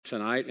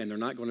tonight, and they're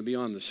not going to be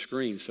on the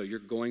screen, so you're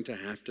going to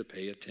have to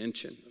pay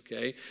attention,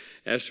 okay?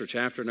 Esther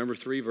chapter number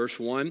 3, verse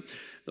 1,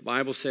 the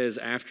Bible says,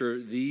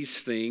 "After these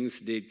things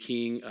did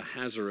King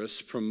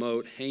Ahasuerus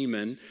promote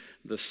Haman,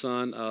 the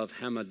son of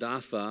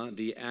Hammedatha,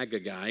 the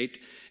Agagite,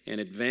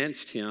 and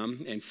advanced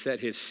him and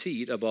set his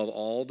seat above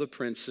all the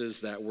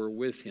princes that were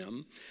with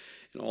him.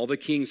 And all the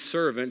king's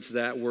servants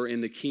that were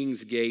in the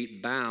king's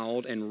gate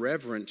bowed and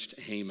reverenced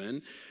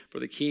Haman, for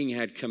the king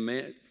had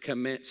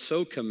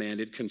so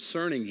commanded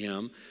concerning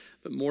him,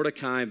 but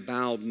Mordecai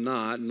bowed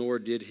not, nor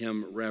did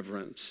him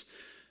reverence.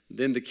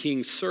 Then the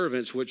king's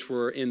servants which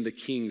were in the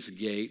king's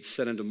gate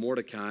said unto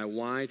Mordecai,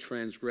 Why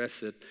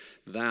transgresseth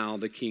thou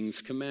the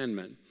king's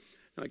commandment?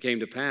 Now it came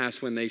to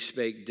pass, when they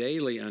spake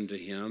daily unto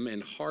him,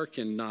 and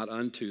hearkened not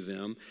unto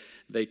them,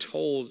 they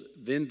told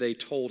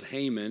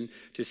Haman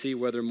to see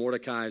whether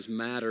Mordecai's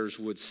matters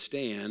would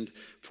stand,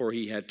 for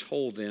he had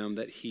told them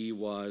that he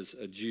was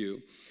a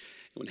Jew.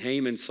 When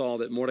Haman saw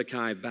that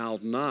Mordecai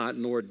bowed not,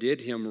 nor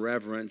did him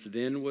reverence,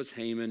 then was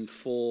Haman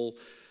full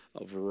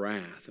of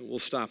wrath." And we'll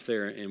stop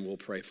there and we'll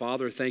pray.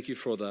 Father, thank you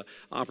for the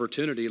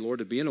opportunity, Lord,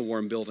 to be in a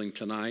warm building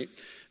tonight.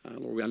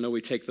 Lord, I know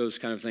we take those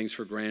kind of things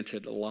for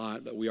granted a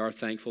lot, but we are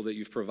thankful that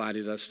you've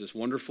provided us this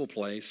wonderful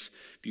place,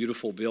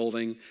 beautiful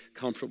building,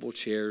 comfortable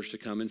chairs to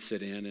come and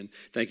sit in. And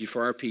thank you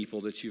for our people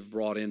that you've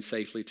brought in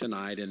safely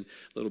tonight in a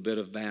little bit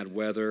of bad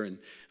weather. And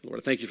Lord,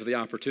 I thank you for the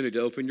opportunity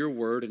to open your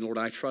word. And Lord,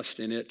 I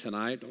trust in it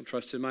tonight. Don't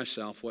trust in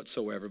myself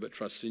whatsoever, but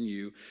trust in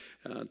you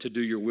to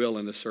do your will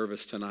in the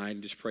service tonight.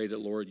 And just pray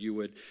that, Lord, you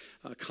would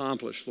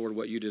accomplish, Lord,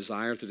 what you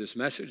desire through this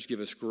message. Give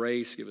us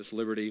grace, give us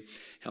liberty.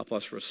 Help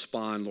us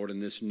respond, Lord, in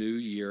this new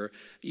year,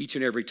 each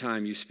and every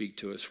time you speak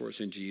to us. For us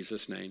in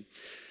Jesus' name,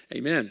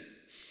 amen.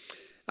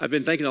 I've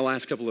been thinking the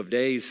last couple of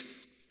days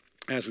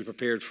as we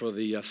prepared for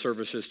the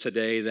services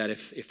today that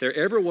if there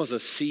ever was a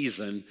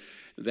season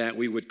that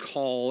we would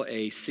call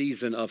a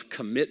season of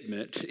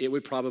commitment, it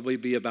would probably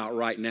be about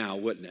right now,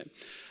 wouldn't it?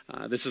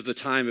 This is the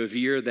time of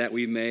year that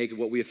we make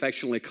what we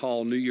affectionately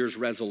call New Year's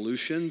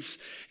resolutions,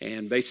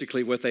 and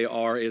basically what they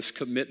are is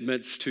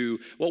commitments to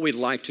what we'd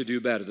like to do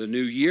better. The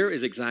new year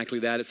is exactly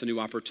that. It's a new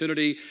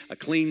opportunity, a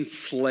clean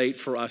slate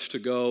for us to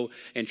go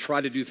and try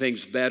to do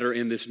things better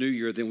in this new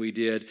year than we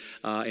did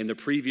in the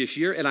previous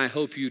year, and I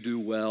hope you do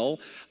well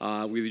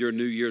with your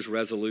New Year's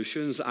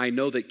resolutions. I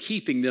know that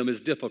keeping them is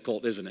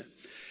difficult, isn't it?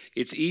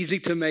 It's easy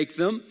to make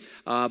them,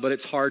 but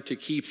it's hard to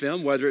keep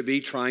them, whether it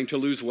be trying to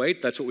lose weight.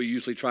 That's what we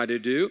usually try to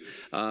do.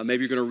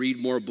 Maybe you're going to read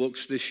more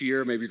books this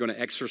year. Maybe you're going to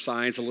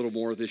exercise a little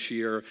more this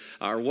year.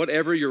 Or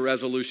whatever your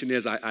resolution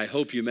is, I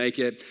hope you make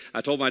it.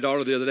 I told my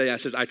daughter the other day, I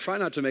said, I try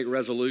not to make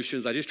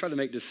resolutions. I just try to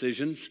make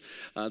decisions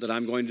that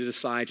I'm going to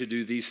decide to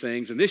do these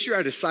things. And this year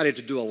I decided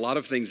to do a lot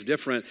of things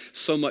different,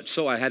 so much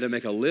so I had to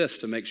make a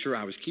list to make sure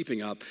I was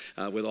keeping up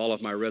with all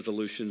of my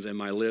resolutions and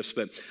my lists.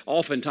 But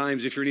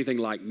oftentimes, if you're anything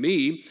like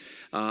me,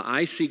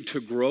 I seek to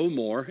grow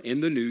more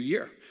in the new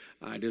year.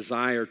 I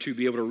desire to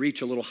be able to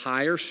reach a little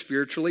higher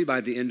spiritually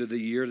by the end of the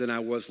year than I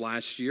was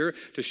last year,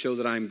 to show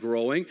that I'm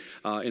growing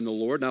in the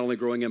Lord, not only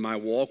growing in my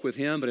walk with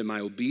Him, but in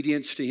my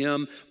obedience to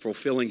Him,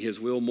 fulfilling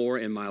His will more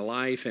in my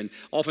life. And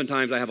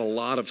oftentimes I have a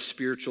lot of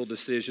spiritual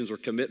decisions or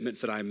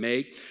commitments that I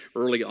make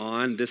early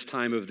on this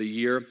time of the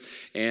year.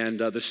 And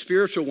the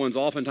spiritual ones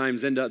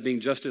oftentimes end up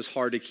being just as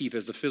hard to keep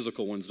as the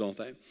physical ones, don't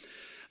they?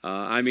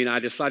 I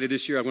decided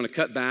this year I'm going to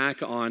cut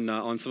back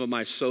on some of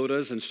my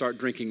sodas and start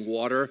drinking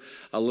water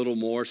a little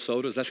more.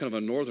 Sodas, that's kind of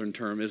a northern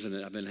term, isn't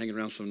it? I've been hanging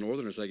around some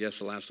northerners, I guess,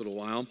 the last little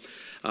while.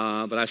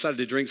 But I decided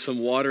to drink some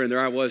water, and there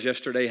I was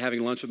yesterday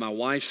having lunch with my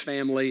wife's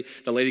family.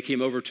 The lady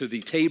came over to the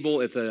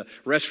table at the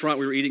restaurant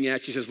we were eating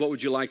at. She says, "What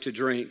would you like to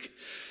drink?"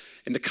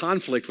 And the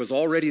conflict was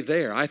already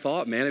there. I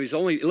thought, man,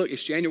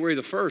 it's January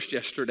the 1st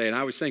yesterday, and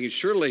I was thinking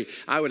surely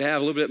I would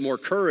have a little bit more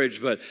courage,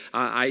 but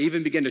I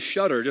even began to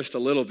shudder just a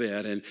little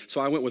bit. And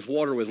so I went with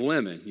water with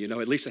lemon.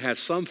 At least it has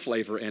some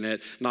flavor in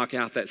it, knock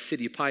out that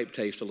city pipe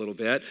taste a little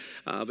bit.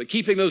 But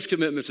keeping those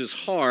commitments is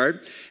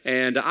hard,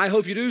 and I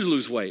hope you do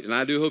lose weight, and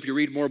I do hope you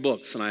read more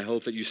books, and I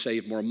hope that you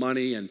save more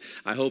money, and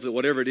I hope that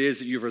whatever it is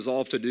that you've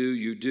resolved to do,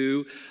 you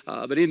do.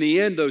 But in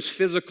the end, those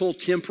physical,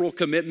 temporal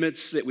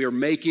commitments that we are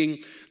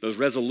making, those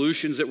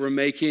resolutions that we're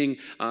making,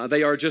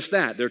 they are just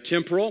that. They're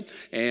temporal,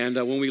 and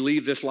when we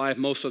leave this life,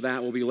 most of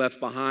that will be left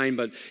behind,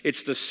 but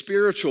it's the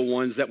spiritual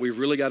ones that we've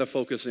really got to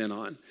focus in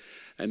on.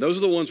 And those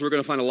are the ones we're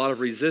going to find a lot of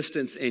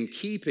resistance in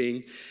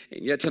keeping.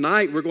 And yet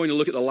tonight, we're going to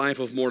look at the life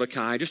of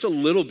Mordecai, just a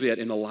little bit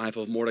in the life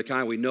of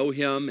Mordecai. We know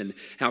him and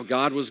how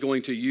God was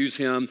going to use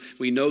him.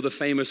 We know the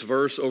famous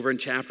verse over in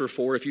chapter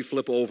 4. If you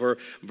flip over,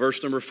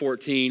 verse number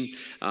 14,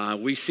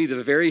 we see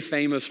the very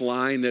famous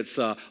line that's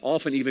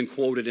often even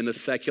quoted in the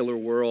secular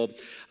world,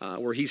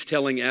 where he's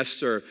telling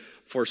Esther,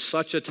 for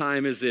such a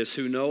time as this,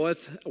 who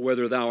knoweth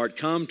whether thou art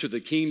come to the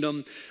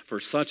kingdom for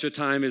such a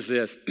time as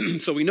this.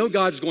 So we know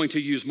God's going to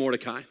use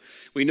Mordecai.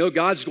 We know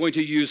God's going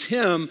to use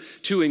him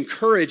to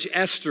encourage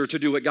Esther to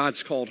do what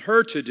God's called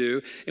her to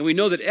do. And we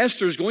know that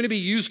Esther is going to be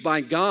used by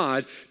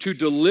God to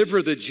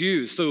deliver the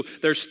Jews. So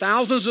there's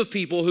thousands of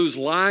people whose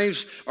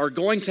lives are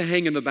going to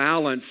hang in the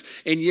balance,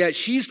 and yet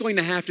she's going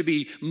to have to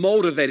be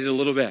motivated a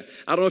little bit.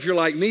 I don't know if you're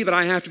like me, but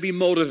I have to be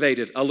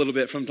motivated a little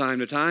bit from time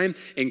to time,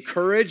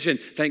 encouraged, and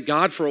thank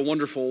God for a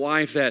wonderful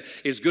wife that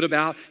is good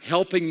about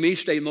helping me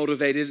stay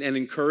motivated and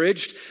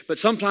encouraged. But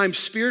sometimes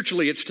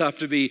spiritually it's tough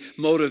to be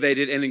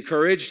motivated and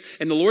encouraged.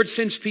 And the Lord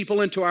sends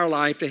people into our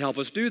life to help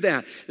us do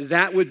that.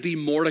 That would be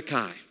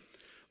Mordecai.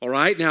 All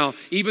right? Now,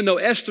 even though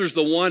Esther's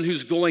the one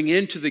who's going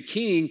into the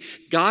king,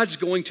 God's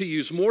going to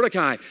use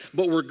Mordecai.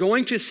 But we're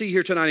going to see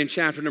here tonight in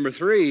chapter number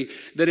 3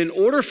 that in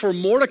order for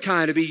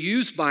Mordecai to be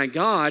used by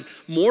God,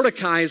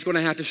 Mordecai is going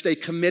to have to stay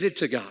committed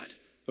to God.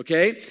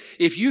 Okay?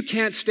 If you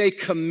can't stay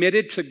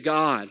committed to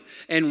God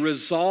and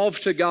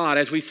resolved to God,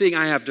 as we sing,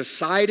 I have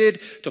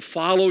decided to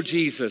follow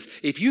Jesus.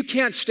 If you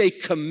can't stay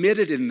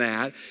committed in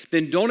that,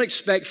 then don't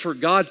expect for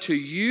God to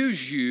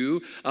use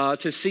you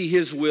to see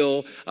his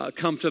will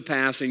come to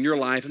pass in your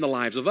life and the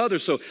lives of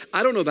others. So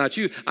I don't know about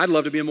you. I'd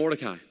love to be a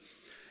Mordecai.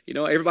 You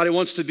know, everybody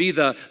wants to be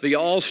the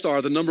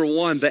all-star, the number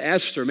one, the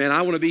Esther. Man,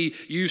 I want to be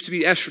used to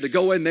be Esther, to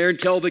go in there and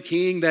tell the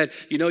king that,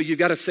 you know, you've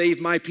got to save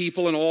my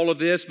people and all of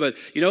this. But,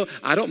 you know,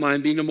 I don't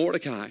mind being a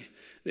Mordecai.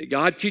 That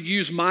God could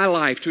use my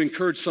life to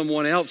encourage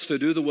someone else to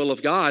do the will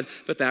of God,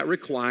 but that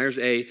requires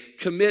a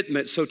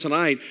commitment. So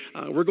tonight,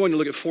 we're going to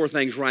look at 4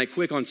 things right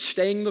quick on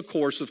staying the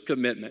course of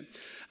commitment.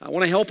 I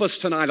want to help us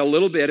tonight a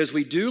little bit as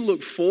we do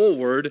look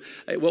forward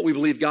at what we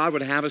believe God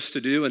would have us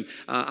to do. And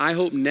I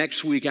hope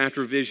next week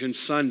after Vision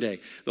Sunday,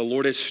 the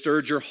Lord has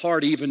stirred your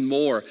heart even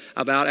more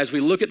about, as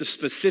we look at the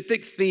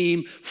specific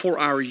theme for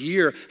our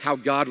year, how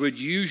God would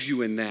use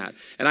you in that.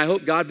 And I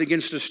hope God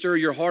begins to stir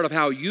your heart of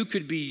how you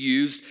could be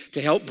used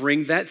to help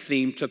bring that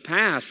theme to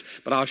pass.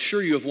 But I'll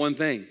assure you of one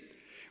thing.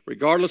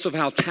 Regardless of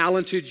how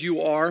talented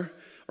you are,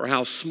 or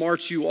how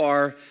smart you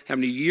are, how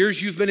many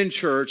years you've been in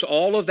church,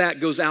 all of that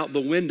goes out the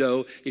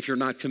window if you're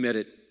not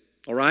committed.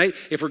 All right?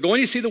 If we're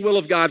going to see the will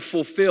of God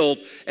fulfilled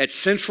at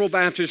Central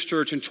Baptist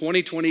Church in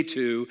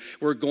 2022,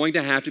 we're going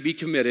to have to be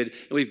committed,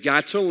 and we've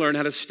got to learn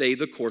how to stay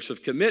the course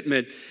of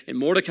commitment. And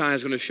Mordecai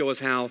is going to show us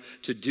how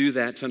to do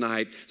that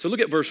tonight. So look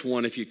at verse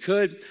 1 if you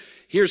could.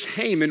 Here's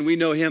Haman. We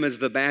know him as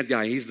the bad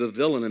guy. He's the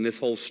villain in this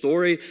whole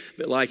story.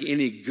 But like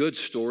any good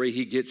story,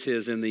 he gets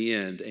his in the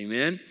end.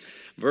 Amen?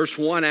 Verse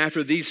 1,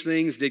 after these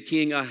things did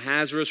King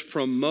Ahasuerus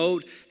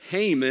promote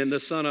Haman, the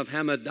son of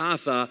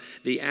Hammedatha,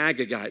 the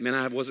Agagite. Man,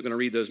 I wasn't going to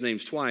read those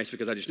names twice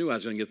because I just knew I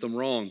was going to get them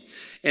wrong.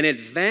 And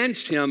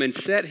advanced him and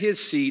set his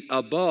seat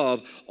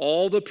above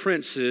all the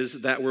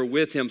princes that were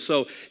with him.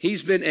 So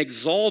he's been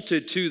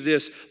exalted to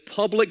this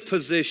public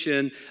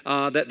position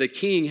that the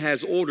king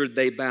has ordered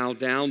they bow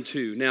down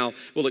to. Now,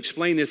 we'll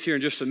explain this here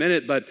in just a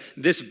minute, but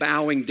this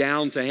bowing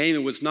down to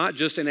Haman was not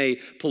just in a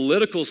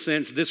political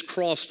sense. This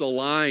crossed the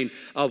line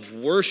of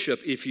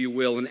worship, if you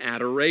will, and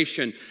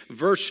adoration.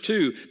 Verse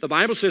 2, the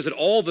Bible says that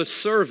all the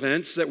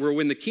servants that were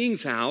in the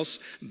king's house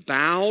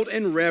bowed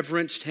and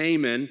reverenced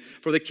Haman,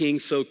 for the king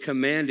so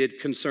commanded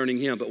concerning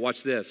him. But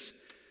watch this.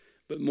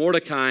 But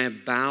Mordecai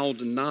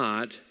bowed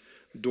not,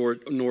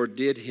 nor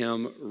did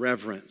him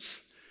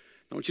reverence.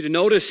 I want you to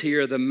notice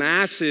here the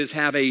masses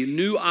have a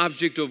new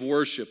object of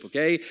worship,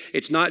 okay?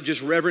 It's not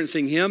just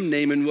reverencing him.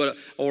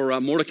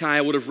 Mordecai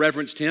would have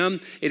reverenced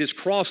him. It has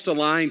crossed a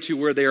line to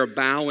where they are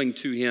bowing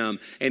to him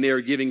and they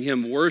are giving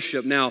him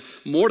worship. Now,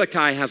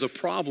 Mordecai has a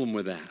problem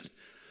with that.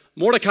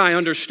 Mordecai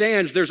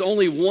understands there's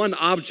only one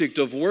object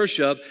of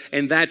worship,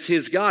 and that's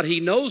his God. He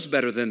knows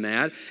better than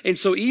that. And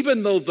so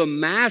even though the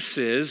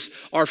masses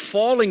are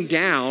falling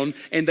down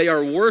and they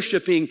are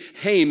worshiping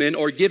Haman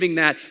or giving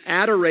that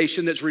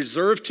adoration that's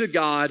reserved to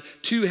God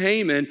to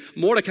Haman,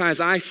 Mordecai, as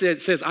I said,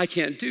 says, I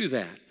can't do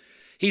that.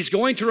 He's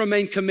going to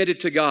remain committed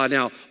to God.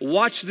 Now,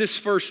 watch this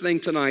first thing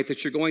tonight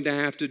that you're going to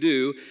have to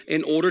do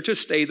in order to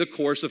stay the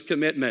course of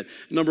commitment.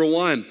 Number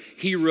 1,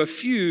 he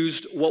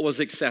refused what was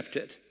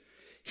accepted.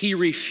 He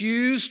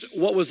refused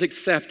what was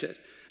accepted.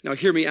 Now,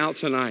 hear me out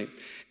tonight.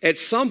 At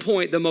some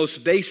point, the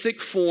most basic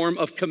form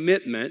of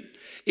commitment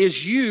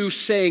is you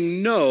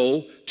saying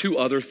no to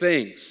other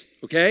things,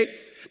 okay?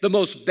 The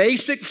most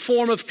basic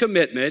form of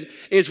commitment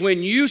is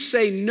when you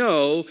say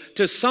no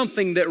to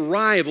something that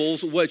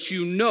rivals what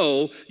you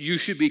know you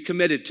should be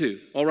committed to,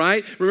 all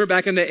right? Remember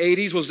back in the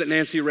 80s, was it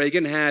Nancy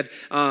Reagan had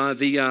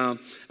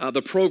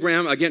the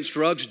program against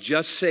drugs,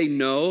 Just Say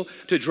No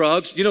to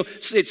Drugs? You know,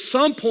 at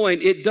some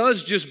point, it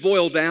does just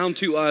boil down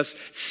to us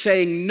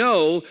saying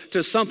no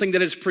to something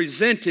that is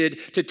presented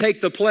to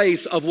take the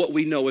place of what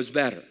we know is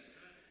better.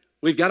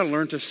 We've got to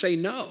learn to say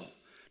no.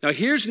 Now,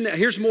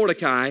 here's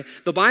Mordecai.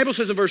 The Bible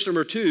says in verse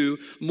number 2,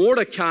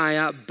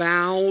 Mordecai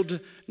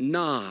bowed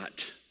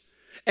not.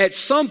 At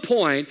some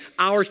point,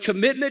 our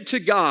commitment to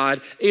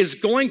God is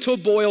going to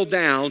boil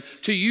down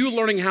to you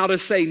learning how to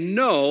say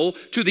no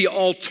to the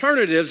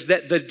alternatives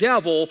that the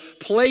devil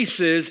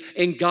places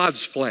in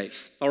God's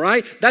place. All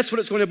right? That's what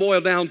it's going to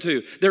boil down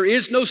to. There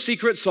is no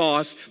secret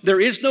sauce. There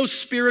is no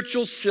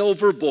spiritual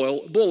silver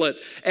bullet.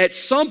 At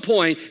some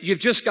point, you've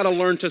just got to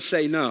learn to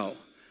say no.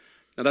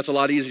 Now, that's a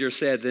lot easier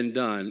said than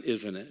done,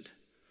 isn't it?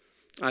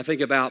 I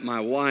think about my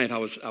wife. I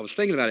was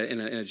thinking about it in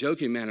a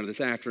joking manner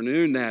this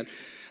afternoon that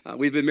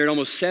we've been married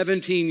almost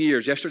 17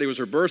 years. Yesterday was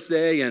her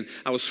birthday, and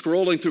I was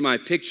scrolling through my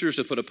pictures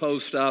to put a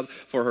post up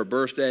for her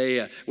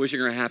birthday, wishing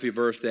her a happy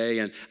birthday,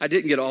 and I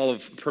didn't get all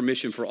of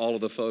permission for all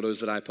of the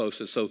photos that I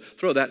posted, so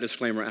throw that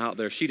disclaimer out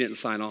there. She didn't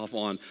sign off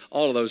on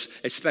all of those,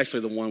 especially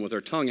the one with her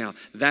tongue out.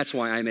 That's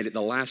why I made it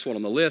the last one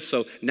on the list,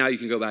 so now you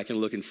can go back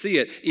and look and see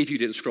it if you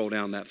didn't scroll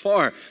down that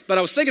far. But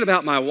I was thinking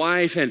about my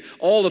wife and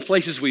all the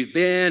places we've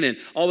been and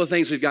all the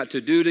things we've got to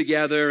do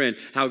together and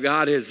how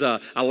God has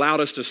allowed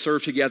us to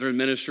serve together in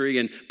ministry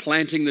and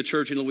planting the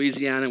church in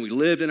Louisiana, and we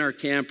lived in our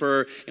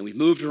camper, and we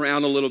moved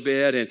around a little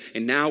bit,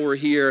 and now we're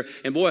here.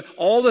 And boy,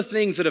 all the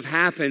things that have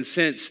happened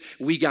since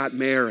we got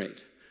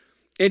married.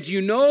 And do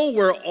you know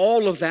where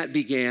all of that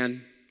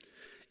began?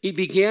 It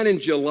began in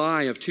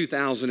July of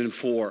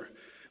 2004,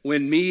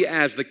 when me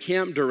as the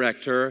camp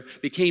director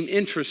became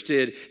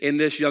interested in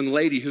this young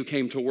lady who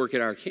came to work at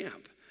our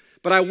camp.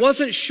 But I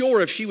wasn't sure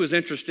if she was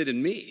interested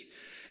in me.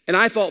 And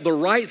I thought the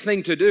right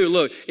thing to do,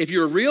 look, if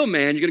you're a real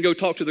man, you're going to go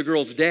talk to the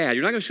girl's dad.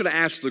 You're not just going to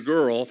ask the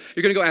girl.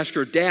 You're going to go ask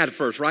her dad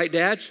first, right,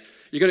 dads?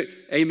 You're going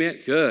to, amen,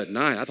 good,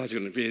 nice. I thought it was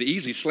going to be an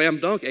easy slam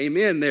dunk,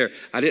 amen there.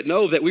 I didn't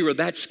know that we were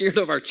that scared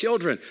of our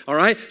children, all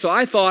right? So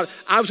I thought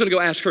I was going to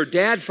go ask her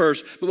dad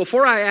first. But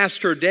before I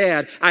asked her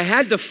dad, I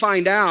had to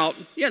find out,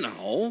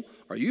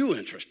 are you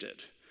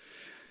interested?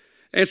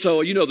 And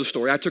so you know the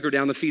story. I took her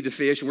down to feed the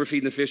fish, and we're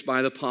feeding the fish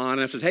by the pond.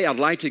 And I said, hey, I'd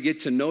like to get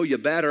to know you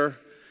better.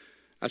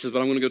 I said, but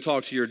I'm going to go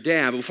talk to your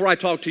dad. But before I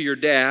talk to your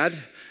dad,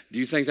 do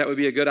you think that would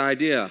be a good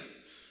idea?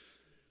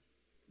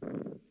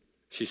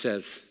 She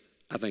says,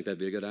 I think that'd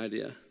be a good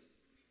idea.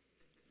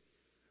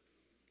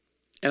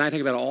 And I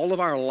think about all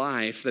of our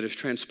life that has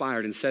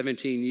transpired in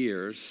 17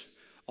 years,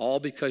 all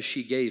because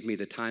she gave me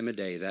the time of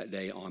day that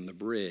day on the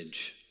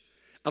bridge.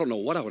 I don't know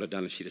what I would have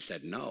done if she'd have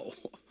said no.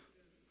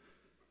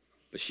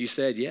 But she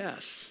said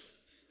yes.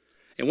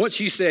 And once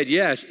she said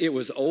yes, it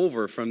was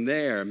over from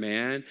there,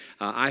 man.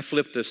 I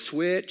flipped the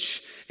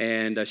switch,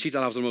 and she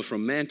thought I was the most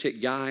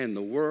romantic guy in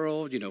the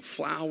world,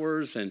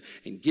 flowers and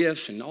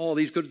gifts and all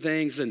these good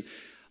things. And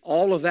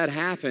all of that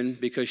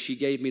happened because she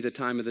gave me the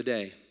time of the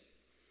day.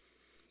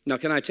 Now,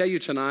 can I tell you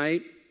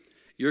tonight,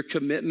 your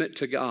commitment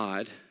to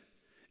God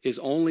is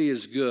only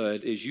as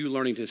good as you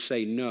learning to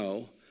say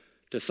no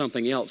to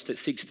something else that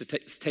seeks to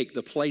take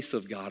the place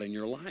of God in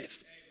your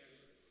life.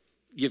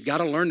 You've got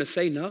to learn to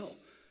say no.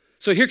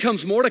 So here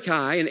comes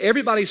Mordecai, and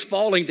everybody's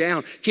falling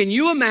down. Can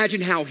you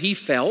imagine how he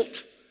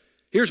felt?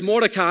 Here's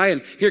Mordecai,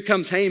 and here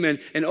comes Haman,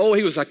 and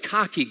he was a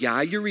cocky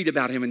guy. You read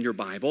about him in your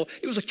Bible.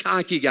 He was a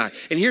cocky guy.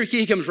 And here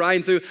he comes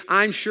riding through.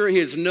 I'm sure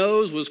his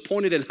nose was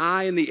pointed and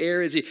high in the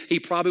air as he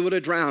probably would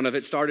have drowned if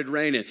it started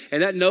raining.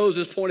 And that nose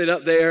is pointed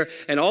up there,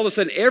 and all of a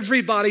sudden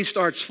everybody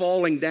starts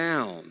falling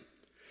down.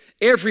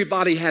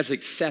 Everybody has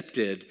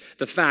accepted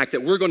the fact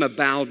that we're going to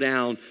bow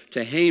down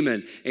to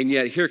Haman, and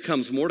yet here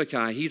comes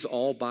Mordecai. He's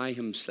all by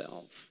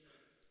himself,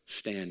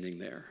 standing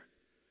there.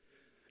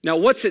 Now,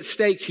 what's at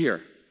stake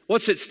here?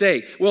 What's at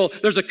stake? Well,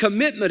 there's a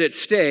commitment at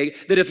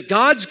stake that if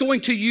God's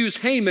going to use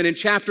Haman in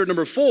chapter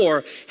number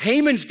 4,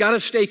 Haman's got to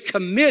stay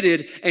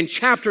committed in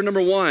chapter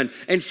number 1.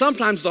 And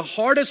sometimes the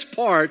hardest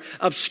part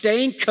of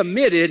staying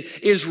committed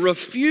is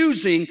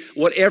refusing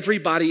what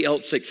everybody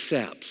else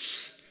accepts.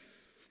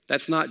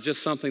 That's not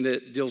just something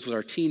that deals with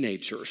our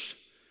teenagers.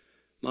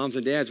 Moms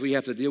and dads, we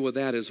have to deal with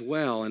that as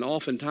well. And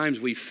oftentimes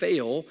we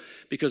fail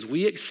because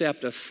we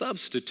accept a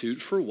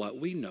substitute for what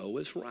we know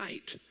is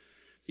right.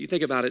 You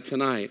think about it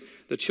tonight.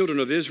 The children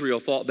of Israel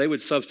thought they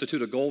would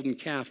substitute a golden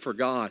calf for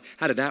God.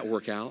 How did that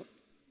work out?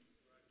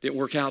 Didn't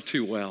work out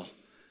too well.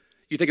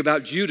 You think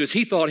about Judas.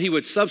 He thought he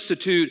would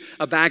substitute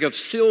a bag of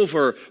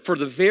silver for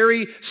the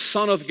very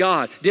Son of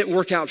God. Didn't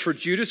work out for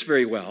Judas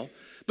very well.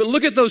 But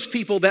look at those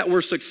people that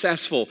were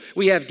successful.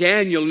 We have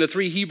Daniel and the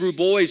 3 Hebrew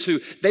boys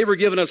who they were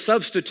given a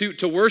substitute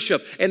to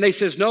worship. And they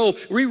says, no,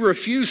 we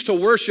refuse to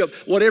worship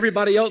what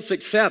everybody else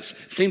accepts.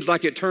 Seems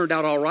like it turned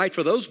out all right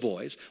for those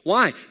boys.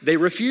 Why? They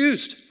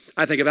refused.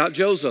 I think about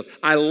Joseph.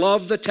 I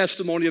love the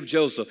testimony of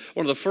Joseph.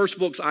 One of the first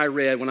books I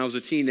read when I was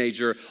a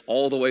teenager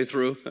all the way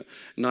through,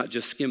 not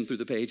just skim through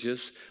the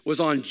pages, was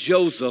on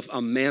Joseph,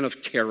 a man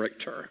of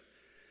character.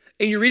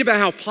 And you read about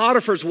how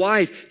Potiphar's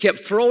wife kept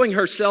throwing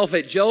herself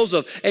at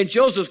Joseph, and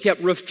Joseph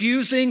kept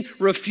refusing,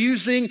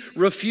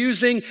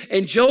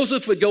 and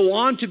Joseph would go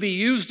on to be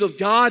used of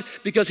God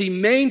because he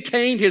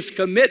maintained his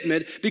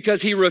commitment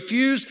because he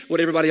refused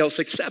what everybody else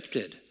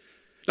accepted.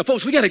 Now,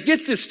 folks, we got to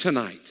get this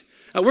tonight.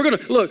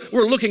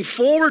 We're looking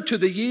forward to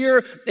the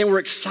year, and we're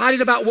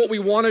excited about what we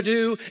want to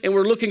do, and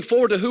we're looking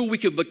forward to who we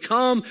could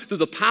become through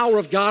the power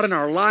of God in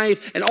our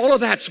life, and all of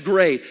that's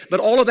great, but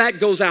all of that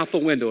goes out the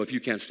window if you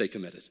can't stay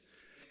committed.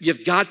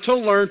 You've got to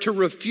learn to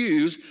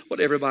refuse what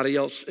everybody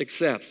else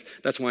accepts.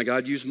 That's why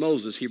God used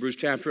Moses, Hebrews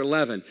chapter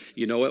 11.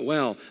 You know it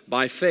well.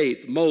 By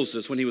faith,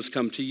 Moses, when he was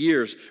come to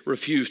years,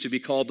 refused to be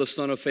called the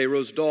son of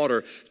Pharaoh's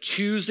daughter,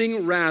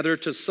 choosing rather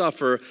to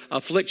suffer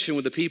affliction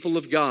with the people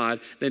of God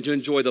than to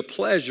enjoy the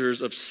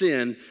pleasures of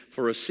sin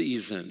for a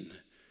season.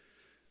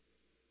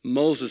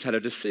 Moses had a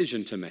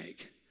decision to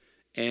make.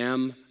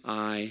 Am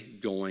I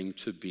going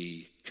to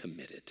be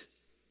committed?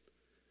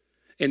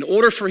 In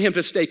order for him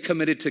to stay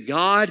committed to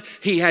God,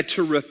 he had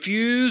to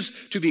refuse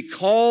to be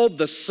called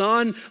the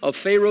son of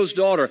Pharaoh's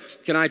daughter.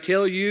 Can I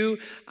tell you,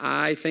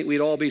 I think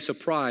we'd all be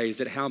surprised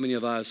at how many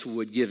of us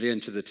would give in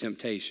to the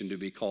temptation to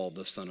be called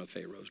the son of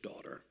Pharaoh's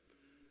daughter.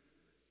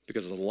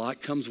 Because a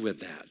lot comes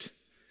with that.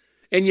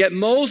 And yet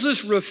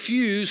Moses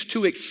refused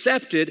to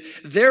accept it.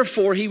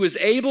 Therefore, he was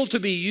able to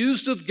be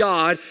used of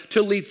God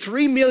to lead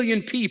 3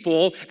 million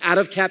people out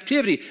of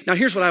captivity. Now,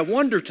 here's what I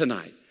wonder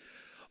tonight.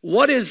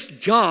 What is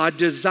God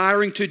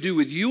desiring to do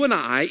with you and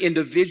I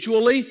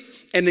individually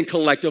and then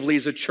collectively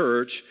as a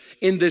church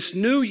in this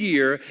new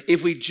year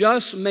if we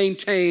just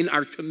maintain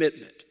our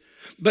commitment?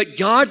 But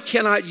God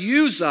cannot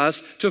use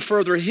us to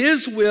further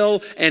his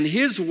will and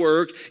his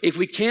work if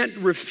we can't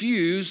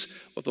refuse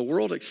what the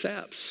world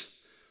accepts.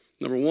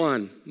 Number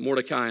one,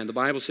 Mordecai, and the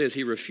Bible says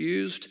he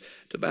refused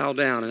to bow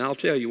down. And I'll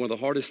tell you, one of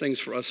the hardest things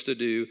for us to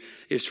do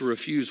is to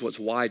refuse what's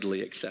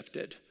widely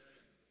accepted.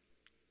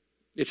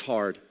 It's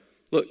hard.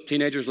 Look,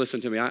 teenagers, listen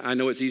to me. I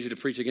know it's easy to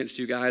preach against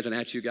you guys and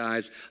at you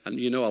guys. And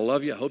you know I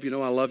love you. I hope you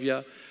know I love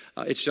you.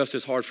 It's just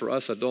as hard for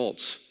us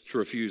adults to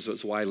refuse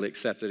what's widely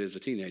accepted as the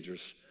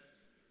teenagers.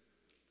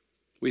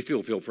 We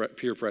feel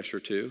peer pressure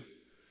too.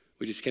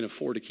 We just can't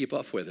afford to keep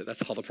up with it.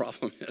 That's all the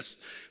problem is.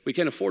 We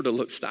can't afford to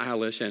look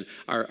stylish, and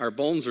our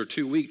bones are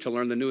too weak to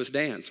learn the newest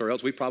dance, or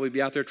else we'd probably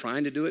be out there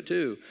trying to do it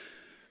too.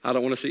 I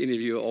don't want to see any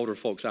of you older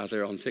folks out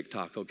there on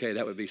TikTok, okay?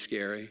 That would be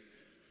scary.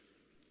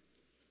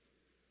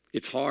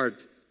 It's hard.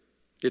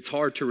 It's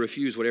hard to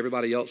refuse what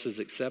everybody else is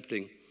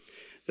accepting.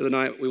 The other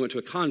night, we went to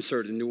a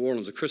concert in New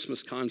Orleans, a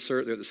Christmas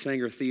concert there at the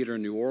Sanger Theater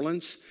in New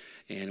Orleans,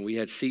 and we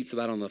had seats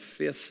about on the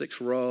 5th, 6th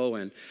row,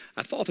 and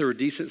I thought they were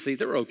decent seats.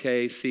 They were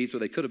okay seats, but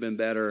they could have been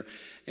better.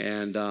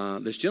 And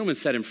this gentleman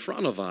sat in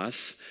front of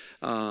us.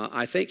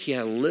 I think he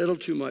had a little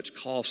too much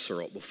cough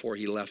syrup before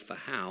he left the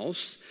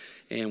house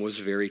and was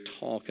very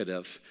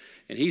talkative.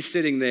 And he's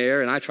sitting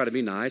there, and I try to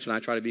be nice, and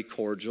I try to be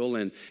cordial,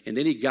 and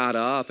then he got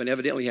up, and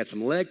evidently he had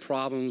some leg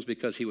problems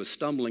because he was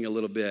stumbling a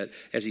little bit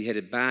as he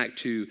headed back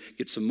to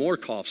get some more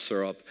cough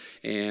syrup,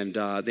 and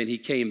then he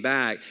came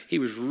back. He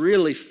was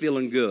really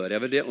feeling good.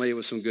 Evidently it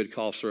was some good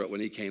cough syrup when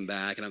he came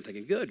back, and I'm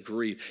thinking, good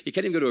grief. You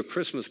can't even go to a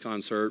Christmas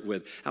concert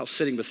without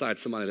sitting beside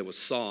somebody that was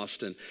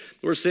sauced, and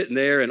we're sitting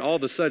there, and all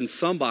of a sudden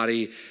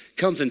somebody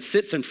comes and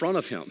sits in front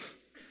of him.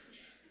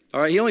 All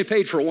right, he only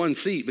paid for one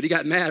seat, but he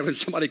got mad when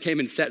somebody came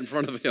and sat in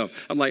front of him.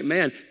 I'm like,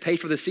 man, pay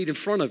for the seat in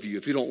front of you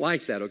if you don't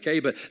like that, okay?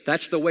 But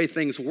that's the way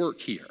things work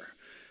here.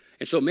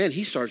 And so, man,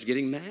 he starts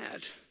getting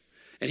mad.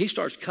 And he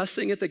starts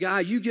cussing at the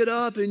guy. You get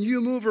up and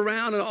you move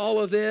around and all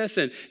of this,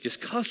 and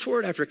just cuss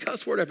word after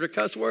cuss word after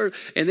cuss word.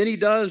 And then he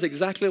does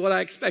exactly what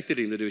I expected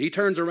him to do. He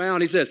turns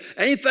around, he says,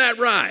 ain't that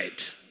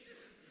right?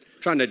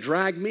 Trying to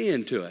drag me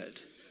into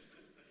it.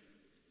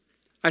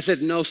 I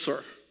said, no,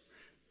 sir.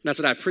 And I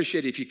said, I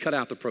appreciate it if you cut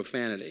out the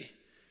profanity.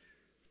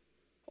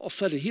 All of a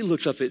sudden, he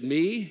looks up at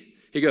me.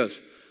 He goes,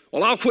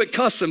 well, I'll quit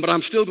cussing, but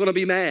I'm still going to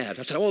be mad.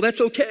 I said, oh,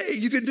 that's okay.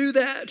 You can do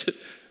that.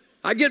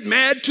 I get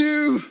mad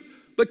too,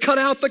 but cut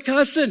out the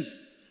cussing.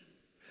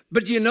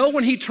 But you know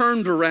when he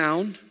turned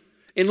around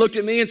and looked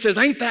at me and says,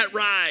 ain't that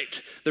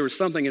right? There was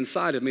something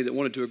inside of me that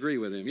wanted to agree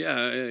with him.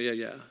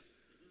 Yeah.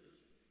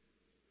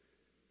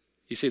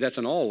 You see, that's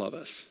in all of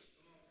us.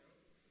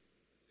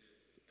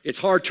 It's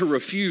hard to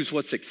refuse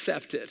what's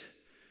accepted.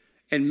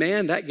 And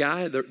man, that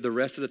guy, the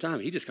rest of the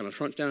time, he just kind of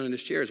shrunched down in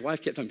his chair. His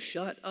wife kept telling him,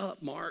 shut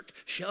up, Mark.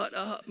 Shut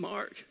up,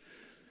 Mark.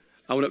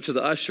 I went up to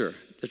the usher.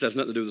 This has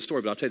nothing to do with the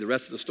story, but I'll tell you the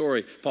rest of the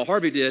story. Paul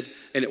Harvey did,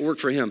 and it worked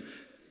for him.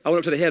 I went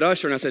up to the head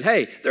usher, and I said,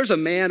 hey, there's a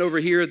man over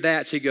here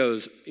that's, he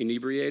goes,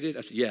 inebriated?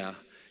 I said, yeah.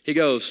 He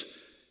goes,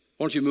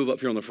 why don't you move up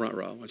here on the front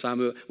row? And so I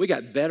moved. We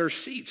got better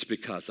seats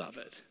because of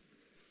it.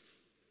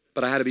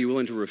 But I had to be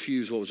willing to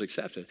refuse what was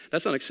accepted.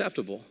 That's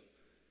unacceptable.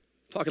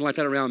 Talking like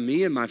that around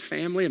me and my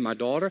family and my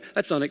daughter,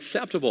 that's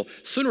unacceptable.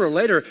 Sooner or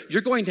later,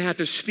 you're going to have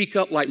to speak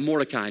up like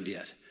Mordecai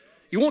did.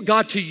 You want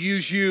God to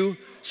use you?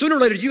 Sooner or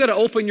later, you got to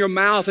open your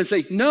mouth and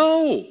say,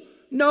 no.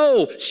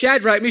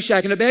 Shadrach,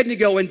 Meshach, and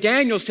Abednego and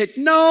Daniel said,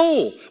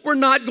 no, we're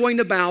not going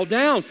to bow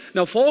down.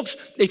 Now, folks,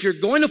 if you're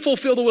going to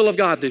fulfill the will of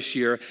God this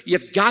year,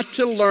 you've got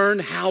to learn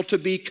how to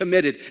be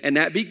committed. And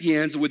that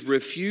begins with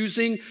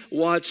refusing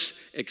what's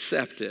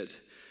accepted.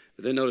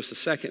 But then notice the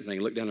second thing.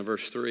 Look down at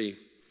verse 3.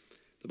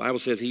 The Bible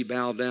says he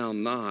bowed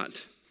down not.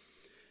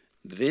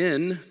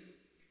 Then,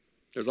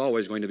 there's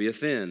always going to be a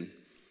then.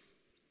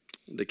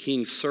 The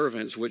king's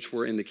servants, which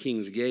were in the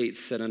king's gates,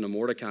 said unto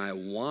Mordecai,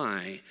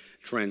 Why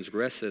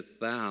transgresseth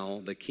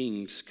thou the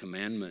king's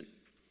commandment?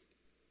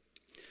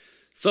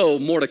 So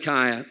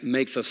Mordecai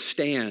makes a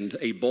stand,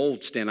 a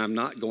bold stand. I'm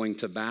not going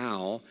to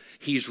bow.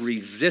 He's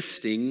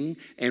resisting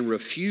and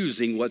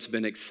refusing what's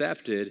been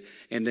accepted.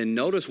 And then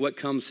notice what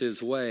comes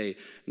his way.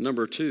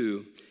 Number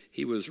 2,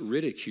 he was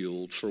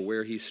ridiculed for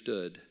where he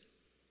stood.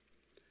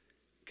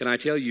 Can I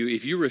tell you,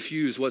 if you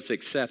refuse what's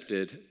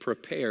accepted,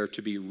 prepare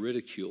to be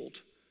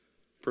ridiculed.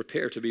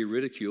 Prepare to be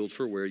ridiculed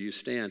for where you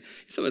stand.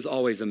 Something that's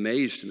always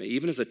amazed me,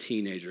 even as a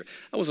teenager.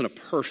 I wasn't a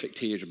perfect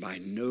teenager by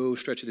no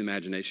stretch of the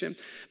imagination,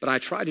 but I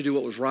tried to do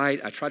what was right.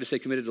 I tried to stay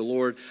committed to the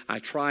Lord. I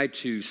tried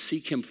to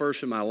seek Him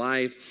first in my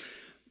life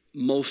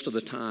most of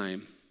the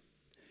time.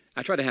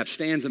 I tried to have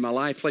stands in my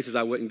life, places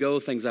I wouldn't go,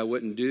 things I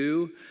wouldn't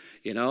do.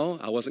 You know,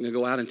 I wasn't going to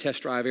go out and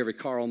test drive every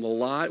car on the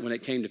lot. When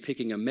it came to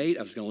picking a mate,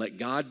 I was going to let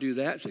God do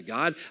that. I said,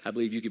 God, I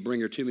believe you could bring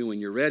her to me when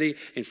you're ready.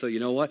 And so you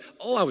know what?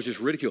 Oh, I was just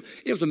ridiculed.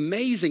 It was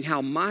amazing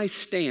how my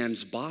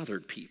stands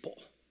bothered people.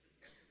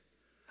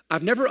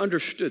 I've never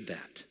understood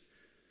that.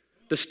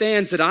 The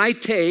stands that I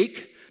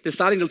take,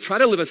 deciding to try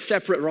to live a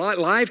separate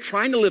life,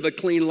 trying to live a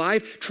clean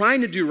life, trying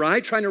to do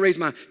right, trying to raise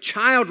my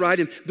child right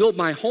and build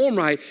my home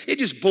right. It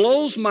just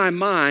blows my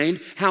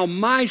mind how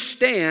my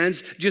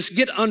stands just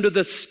get under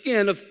the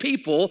skin of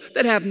people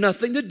that have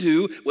nothing to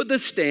do with the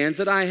stands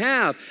that I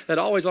have. That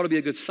always ought to be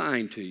a good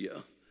sign to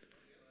you.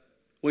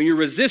 When you're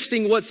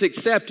resisting what's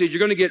accepted, you're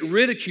going to get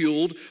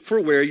ridiculed for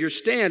where you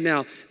stand.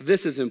 Now,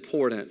 this is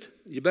important.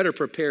 You better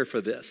prepare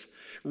for this.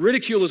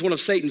 Ridicule is one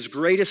of Satan's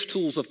greatest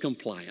tools of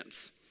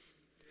compliance.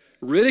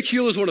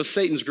 Ridicule is one of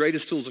Satan's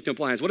greatest tools of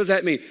compliance. What does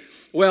that mean?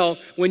 Well,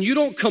 when you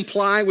don't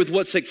comply with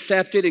what's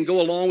accepted and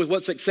go along with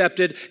what's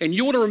accepted, and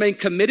you want to remain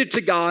committed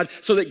to God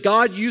so that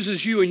God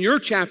uses you in your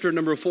chapter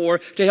number 4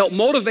 to help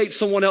motivate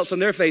someone else in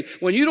their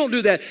faith, when you don't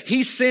do that,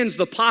 He sends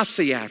the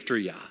posse after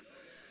you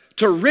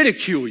to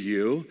ridicule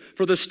you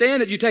for the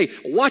stand that you take.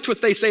 Watch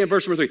what they say in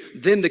verse number 3.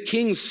 Then the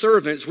king's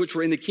servants, which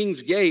were in the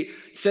king's gate,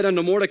 said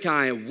unto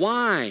Mordecai,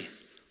 Why?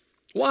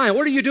 Why?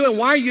 What are you doing?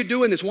 Why are you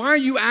doing this? Why are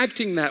you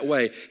acting that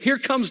way? Here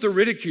comes the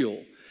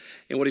ridicule.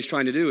 And what he's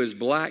trying to do is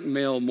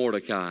blackmail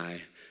Mordecai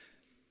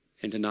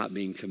into not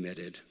being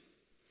committed.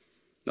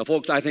 Now,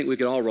 folks, I think we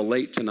can all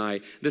relate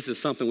tonight. This is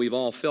something we've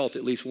all felt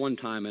at least one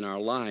time in our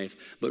life,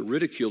 but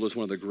ridicule is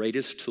one of the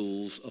greatest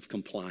tools of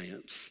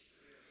compliance.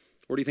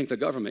 Where do you think the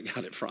government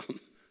got it from?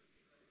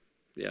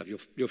 Yeah,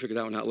 you'll figure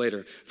that one out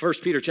later. 1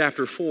 Peter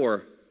chapter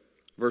 4.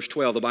 Verse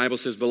 12, the Bible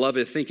says,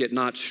 Beloved, think it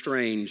not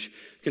strange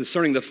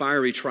concerning the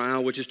fiery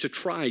trial which is to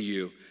try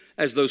you,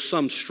 as though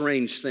some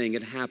strange thing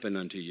had happened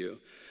unto you.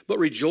 But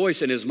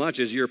rejoice inasmuch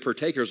as you're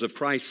partakers of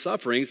Christ's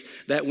sufferings,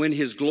 that when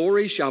His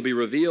glory shall be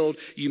revealed,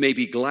 you may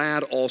be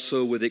glad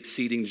also with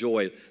exceeding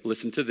joy.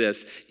 Listen to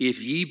this. If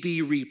ye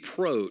be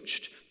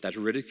reproached, that's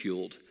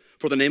ridiculed,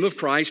 for the name of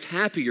Christ,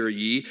 happy are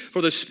ye,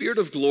 for the Spirit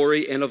of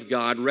glory and of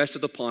God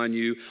resteth upon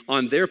you.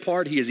 On their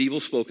part He is evil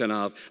spoken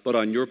of, but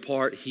on your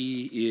part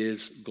He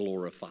is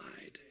glorified.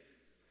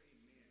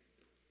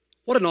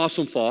 What an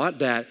awesome thought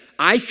that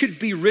I could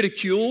be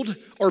ridiculed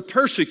or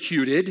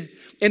persecuted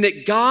and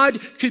that God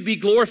could be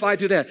glorified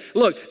through that.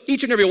 Look,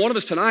 each and every one of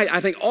us tonight, I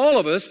think all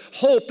of us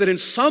hope that in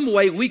some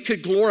way we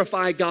could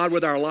glorify God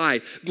with our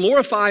life.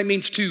 Glorify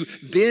means to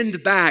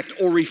bend back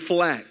or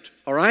reflect.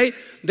 All right?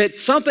 That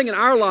something in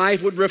our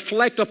life would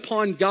reflect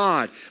upon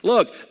God.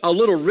 Look, a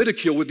little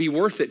ridicule would be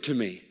worth it to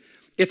me.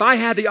 If I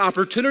had the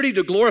opportunity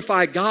to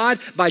glorify God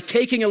by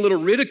taking a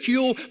little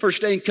ridicule for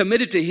staying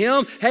committed to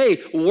Him,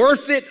 hey,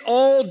 worth it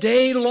all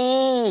day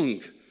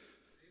long.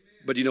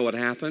 But you know what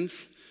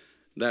happens?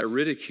 That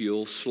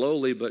ridicule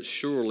slowly but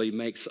surely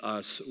makes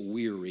us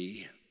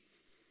weary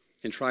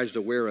and tries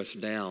to wear us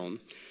down.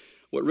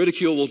 What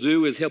ridicule will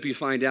do is help you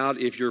find out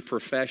if your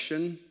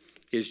profession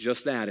is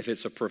just that, if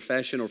it's a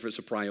profession or if it's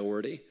a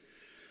priority.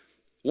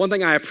 One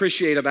thing I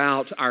appreciate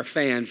about our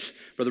fans,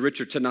 Brother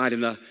Richard tonight in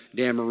the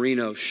Dan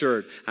Marino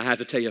shirt, I have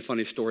to tell you a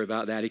funny story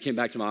about that. He came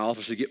back to my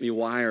office to get me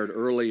wired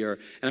earlier,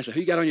 and I said, who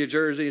you got on your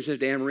jersey? He says,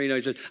 Dan Marino.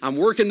 He said, I'm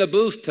working the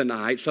booth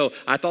tonight, so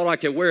I thought I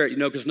could wear it,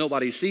 because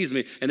nobody sees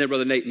me, and then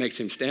Brother Nate makes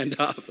him stand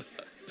up.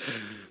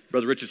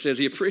 Brother Richard says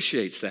he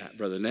appreciates that,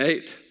 Brother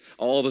Nate,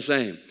 all the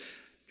same.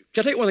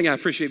 Can I tell you one thing I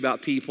appreciate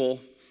about people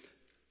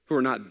who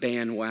are not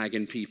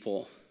bandwagon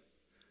people?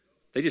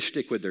 They just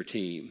stick with their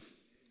team.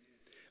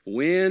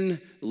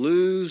 Win,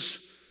 lose,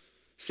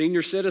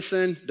 senior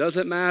citizen,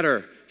 doesn't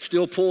matter.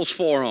 Still pulls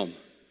for them.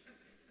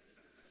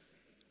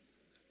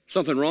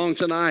 Something wrong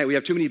tonight. We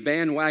have too many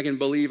bandwagon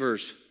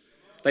believers.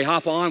 They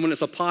hop on when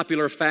it's a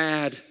popular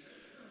fad.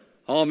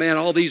 Oh man,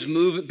 all these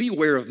movements.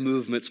 Beware of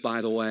movements,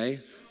 by the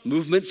way.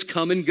 Movements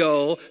come and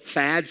go.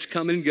 Fads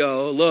come and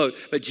go. Look,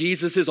 but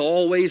Jesus is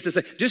always the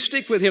same. Just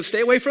stick with him.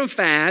 Stay away from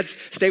fads.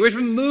 Stay away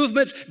from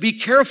movements. Be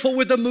careful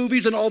with the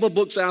movies and all the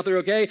books out there,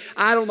 okay?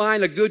 I don't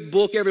mind a good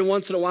book every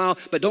once in a while,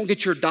 but don't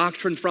get your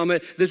doctrine from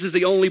it. This is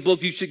the only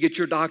book you should get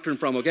your doctrine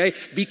from, okay?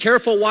 Be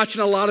careful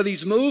watching a lot of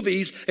these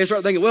movies and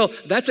start thinking, well,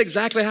 that's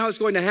exactly how it's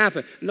going to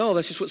happen. No,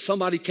 that's just what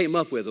somebody came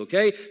up with,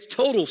 okay?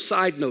 Total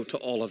side note to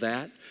all of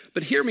that.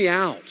 But hear me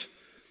out.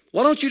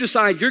 Why don't you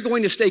decide you're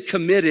going to stay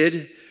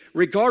committed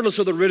regardless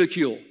of the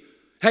ridicule?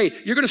 Hey,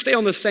 you're going to stay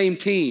on the same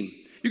team.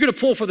 You're going to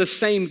pull for the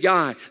same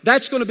guy.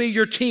 That's going to be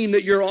your team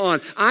that you're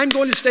on. I'm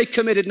going to stay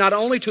committed not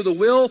only to the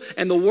will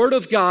and the word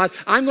of God,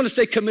 I'm going to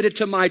stay committed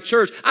to my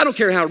church. I don't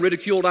care how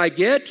ridiculed I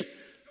get.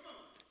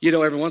 You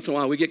know, every once in a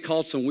while we get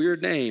called some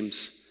weird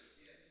names.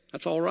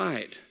 That's all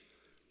right.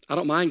 I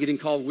don't mind getting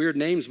called weird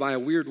names by a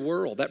weird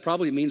world. That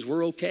probably means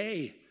we're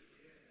okay.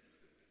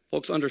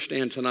 Folks,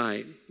 understand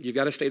tonight, you've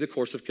got to stay the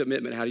course of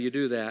commitment. How do you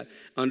do that?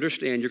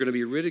 Understand you're going to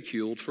be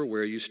ridiculed for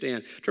where you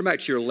stand. Turn back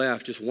to your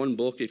left, just one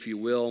book, if you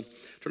will. Turn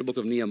to the book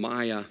of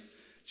Nehemiah,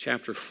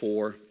 chapter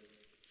 4.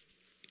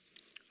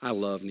 I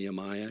love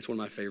Nehemiah. It's one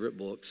of my favorite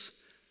books.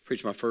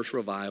 Preached my first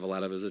revival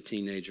out of it as a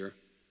teenager.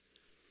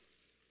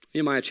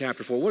 Nehemiah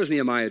chapter 4. What is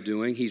Nehemiah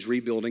doing? He's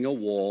rebuilding a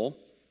wall,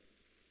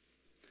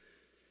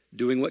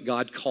 doing what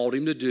God called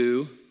him to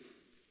do.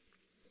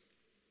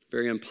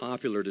 Very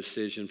unpopular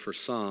decision for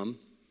some.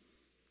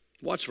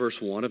 Watch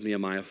verse 1 of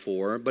Nehemiah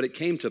 4. But it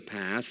came to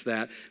pass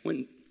that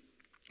when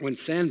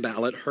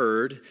Sanballat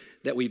heard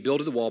that we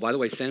builded the wall, by the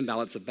way,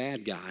 Sanballat's a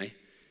bad guy.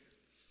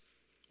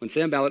 When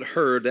Sanballat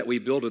heard that we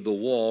builded the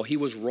wall, he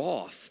was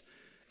wroth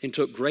and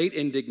took great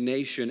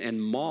indignation and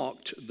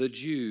mocked the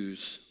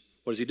Jews.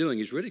 What is he doing?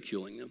 He's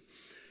ridiculing them.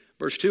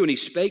 Verse 2, and he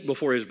spake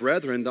before his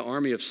brethren, the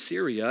army of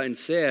Syria, and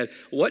said,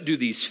 what do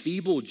these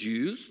feeble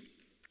Jews?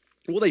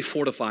 Will they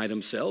fortify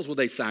themselves? Will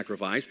they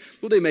sacrifice?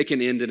 Will they make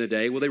an end in a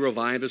day? Will they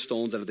revive the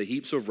stones out of the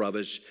heaps of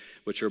rubbish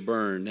which are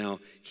burned? Now,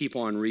 keep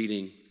on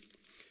reading.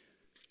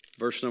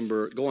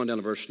 Go on down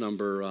to verse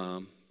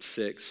number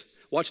 6.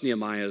 Watch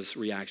Nehemiah's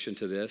reaction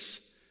to this.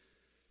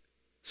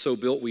 So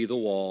built we the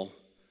wall,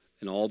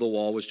 and all the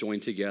wall was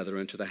joined together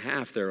into the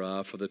half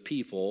thereof, for the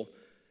people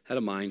had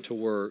a mind to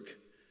work.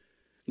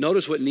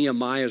 Notice what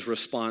Nehemiah's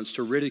response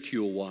to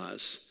ridicule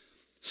was.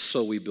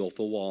 So we built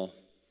the wall.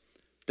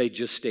 They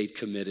just stayed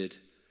committed.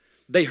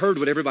 They heard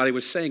what everybody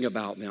was saying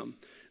about them.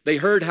 They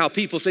heard how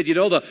people said, you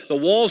know, the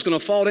wall's going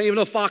to fall down. Even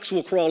a fox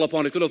will crawl up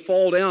on it. It's going to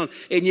fall down.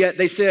 And yet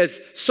they says,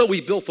 so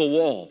we built the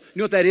wall. You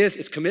know what that is?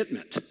 It's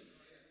commitment.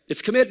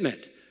 It's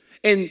commitment.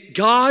 And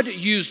God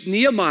used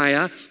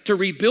Nehemiah to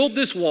rebuild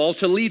this wall,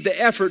 to lead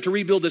the effort to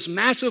rebuild this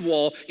massive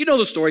wall. You know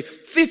the story,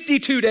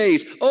 52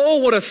 days. Oh,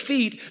 what a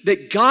feat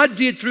that God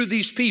did through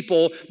these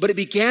people, but it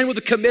began with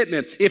a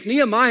commitment. If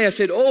Nehemiah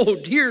said, oh,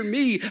 dear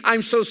me,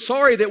 I'm so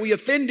sorry that we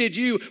offended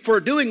you for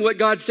doing what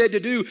God said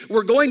to do,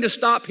 we're going to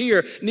stop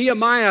here,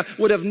 Nehemiah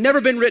would have never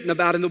been written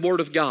about in the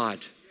Word of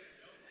God.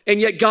 And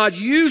yet God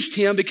used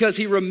him because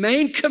he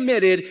remained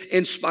committed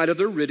in spite of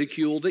the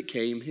ridicule that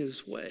came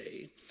his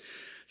way.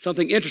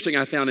 Something interesting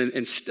I found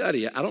in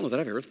study, I don't know that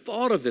I've ever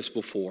thought of this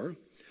before.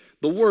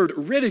 The word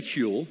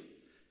ridicule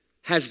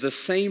has the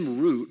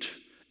same root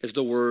as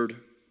the word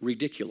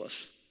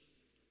ridiculous.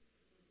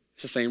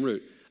 It's the same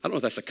root. I don't know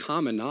if that's a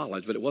common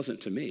knowledge, but it wasn't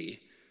to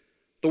me.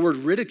 The word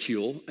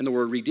ridicule and the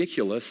word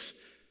ridiculous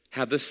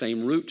have the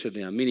same root to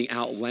them, meaning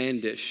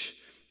outlandish,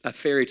 a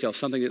fairy tale,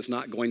 something that's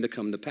not going to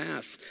come to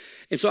pass.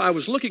 And so I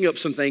was looking up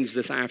some things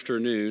this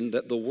afternoon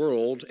that the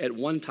world at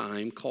one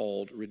time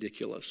called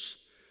ridiculous.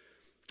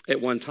 At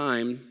one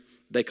time,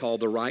 they called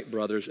the Wright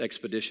brothers'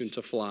 expedition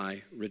to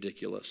fly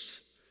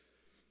ridiculous.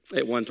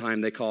 At one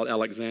time, they called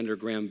Alexander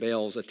Graham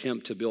Bell's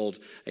attempt to build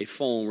a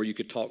phone where you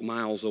could talk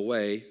miles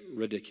away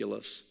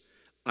ridiculous.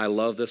 I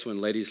love this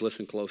one. Ladies,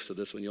 listen close to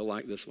this one. You'll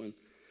like this one.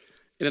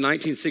 In a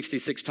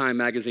 1966 Time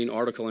magazine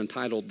article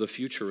entitled The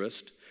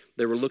Futurist,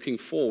 they were looking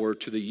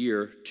forward to the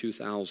year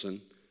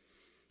 2000.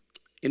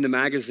 In the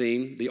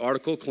magazine, the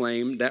article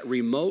claimed that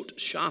remote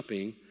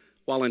shopping,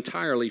 while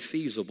entirely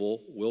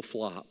feasible, will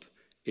flop.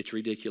 It's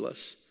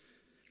ridiculous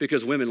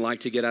because women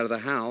like to get out of the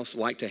house,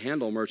 like to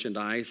handle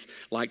merchandise,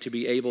 like to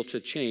be able to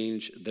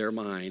change their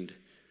mind.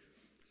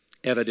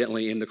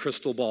 Evidently, in the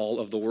crystal ball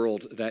of the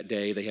world that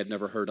day, they had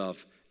never heard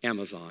of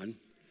Amazon.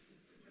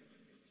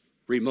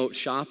 Remote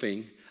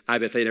shopping, I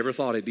bet they never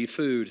thought it'd be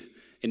food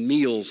and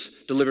meals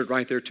delivered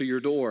right there to your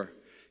door.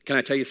 Can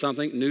I tell you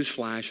something?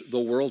 Newsflash, the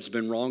world's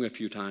been wrong a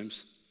few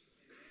times.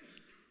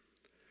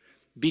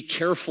 Be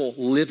careful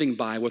living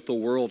by what the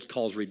world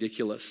calls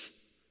ridiculous.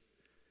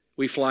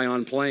 We fly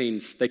on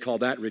planes. They call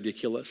that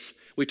ridiculous.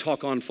 We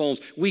talk on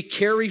phones. We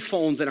carry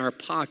phones in our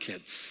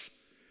pockets.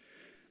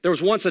 There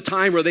was once a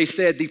time where they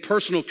said the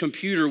personal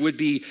computer would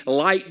be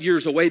light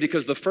years away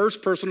because the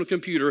first personal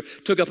computer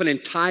took up an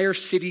entire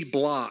city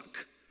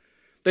block.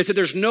 They said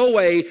there's no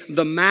way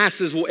the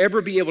masses will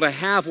ever be able to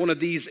have one of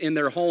these in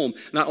their home.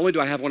 Not only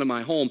do I have one in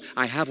my home,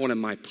 I have one in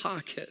my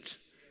pocket.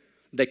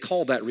 They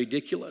call that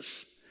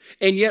ridiculous.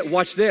 And yet,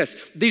 watch this.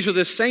 These are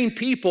the same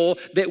people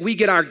that we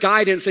get our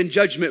guidance and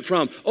judgment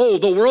from. Oh,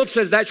 the world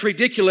says that's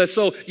ridiculous,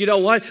 so you know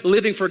what?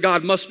 Living for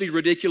God must be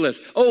ridiculous.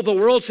 Oh, the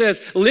world says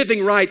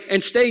living right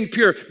and staying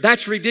pure,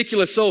 that's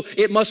ridiculous, so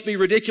it must be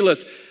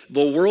ridiculous.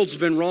 The world's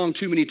been wrong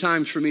too many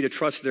times for me to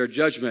trust their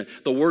judgment.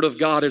 The word of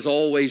God is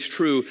always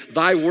true.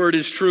 Thy word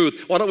is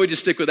truth. Why don't we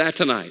just stick with that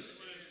tonight?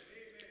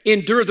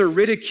 Endure the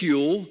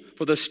ridicule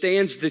for the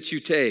stands that you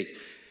take.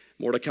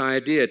 Mordecai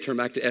did. Turn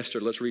back to Esther.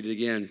 Let's read it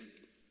again.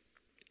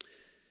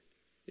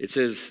 It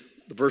says,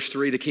 verse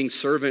 3, the king's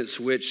servants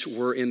which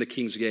were in the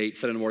king's gate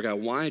said unto Mordecai,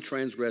 why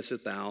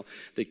transgresseth thou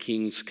the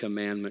king's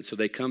commandment? So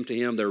they come to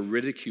him, they're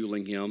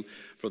ridiculing him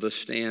for the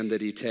stand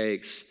that he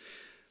takes.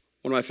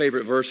 One of my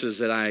favorite verses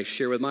that I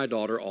share with my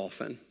daughter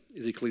often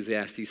is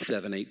Ecclesiastes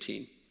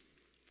 7:18.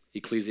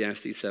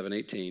 Ecclesiastes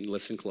 7:18,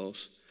 listen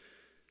close.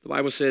 The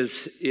Bible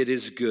says, it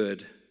is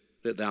good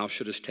that thou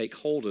shouldest take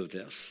hold of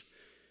this.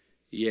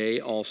 Yea,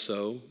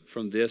 also,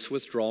 from this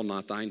withdraw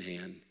not thine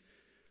hand.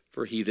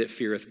 For he that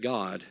feareth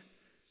God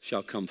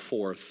shall come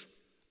forth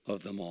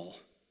of them all.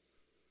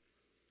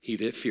 He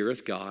that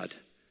feareth God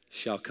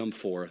shall come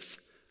forth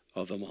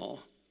of them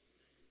all.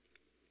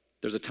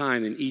 There's a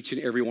time in each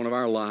and every one of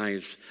our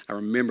lives, I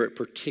remember it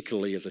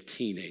particularly as a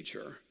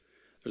teenager.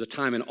 There's a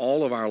time in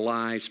all of our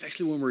lives,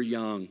 especially when we're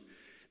young,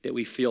 that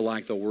we feel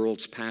like the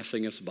world's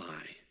passing us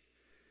by.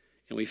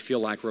 And we feel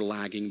like we're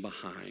lagging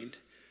behind.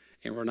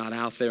 And we're not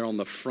out there on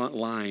the front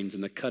lines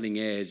and the cutting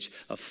edge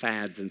of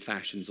fads and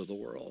fashions of the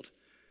world.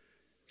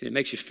 And it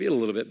makes you feel a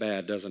little bit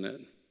bad, doesn't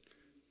it?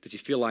 That you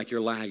feel like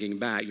you're lagging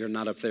back. You're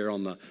not up there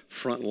on the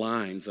front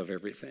lines of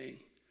everything.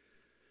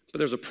 But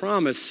there's a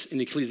promise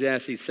in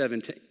Ecclesiastes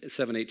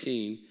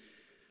 7:18,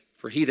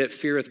 for he that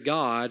feareth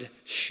God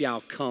shall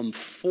come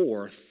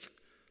forth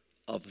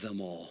of them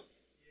all.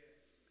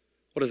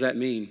 What does that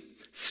mean?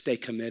 Stay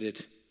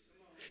committed.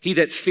 He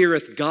that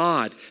feareth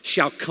God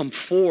shall come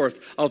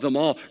forth of them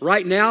all.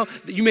 Right now,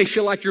 you may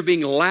feel like you're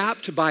being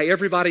lapped by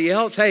everybody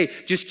else. Hey,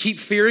 just keep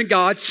fearing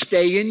God.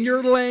 Stay in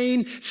your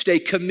lane. Stay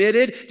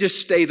committed.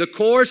 Just stay the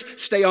course.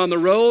 Stay on the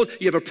road.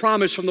 You have a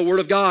promise from the Word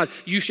of God.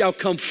 You shall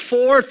come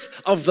forth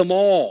of them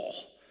all.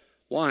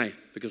 Why?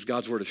 Because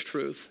God's Word is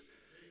truth.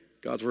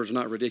 God's Word is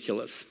not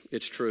ridiculous.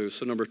 It's true.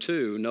 So number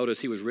 2, notice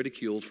he was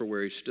ridiculed for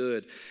where he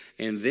stood.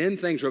 And then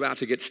things are about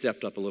to get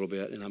stepped up a little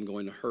bit, and I'm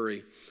going to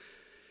hurry.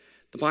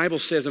 The Bible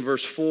says in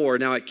verse 4,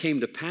 now it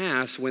came to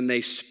pass when they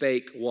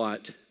spake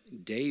what?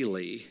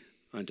 Daily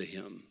unto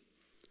him.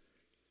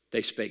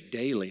 They spake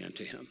daily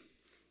unto him.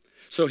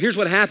 So here's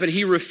what happened.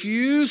 He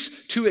refused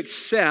to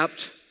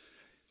accept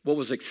what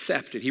was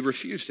accepted. He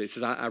refused it. He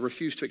says, I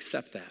refuse to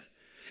accept that.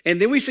 And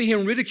then we see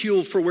him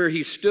ridiculed for where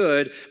he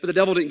stood, but the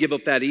devil didn't give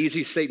up that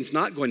easy. Satan's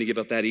not going to give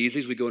up that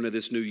easy as we go into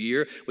this new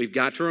year. We've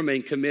got to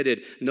remain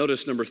committed.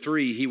 Notice number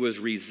 3, he was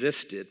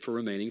resisted for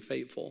remaining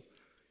faithful.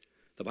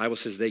 The Bible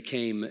says they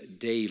came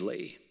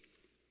daily.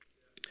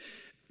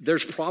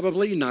 There's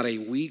probably not a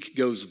week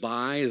goes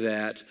by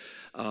that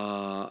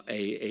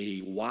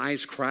a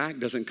wisecrack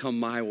doesn't come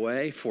my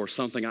way for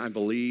something I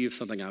believe,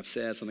 something I've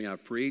said, something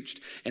I've preached,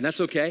 and that's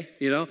okay.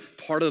 You know,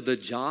 part of the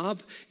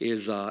job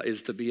is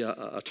to be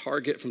a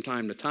target from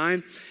time to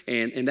time,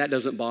 and that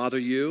doesn't bother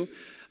you.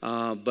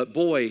 But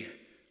boy,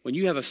 when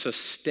you have a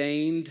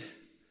sustained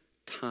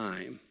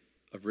time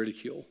of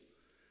ridicule,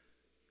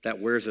 that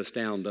wears us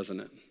down, doesn't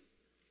it?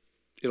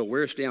 It'll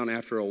wear us down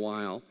after a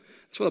while.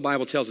 That's what the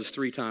Bible tells us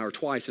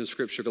twice in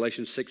Scripture,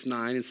 Galatians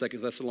 6:9 and 2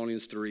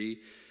 Thessalonians 3.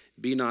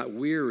 Be not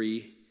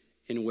weary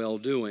in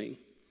well-doing.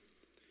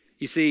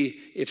 You see,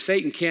 if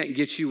Satan can't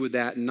get you with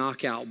that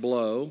knockout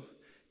blow,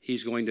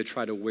 he's going to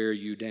try to wear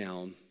you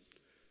down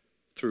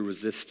through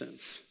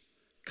resistance,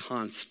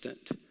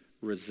 constant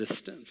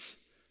resistance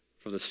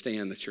for the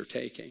stand that you're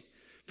taking.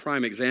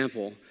 Prime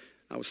example,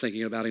 I was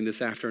thinking about him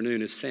this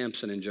afternoon, is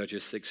Samson in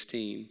Judges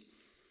 16.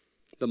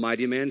 The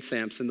mighty man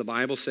Samson, the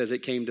Bible says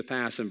it came to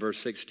pass in verse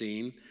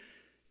 16,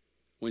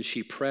 when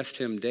she pressed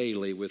him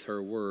daily with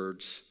her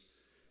words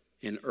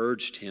and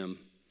urged him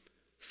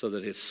so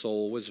that his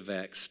soul was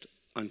vexed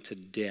unto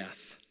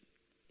death.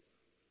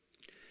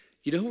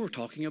 You know who we're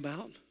talking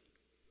about?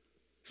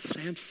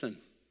 Samson.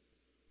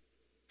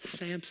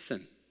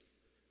 Samson.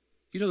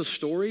 You know the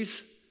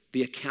stories,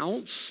 the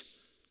accounts,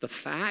 the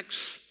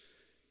facts?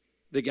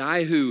 The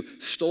guy who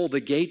stole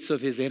the gates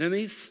of his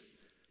enemies?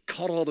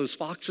 Caught all those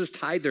foxes,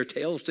 tied their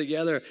tails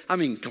together. I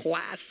mean,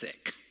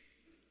 classic.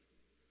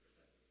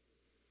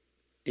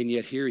 And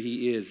yet here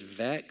he is,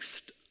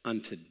 vexed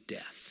unto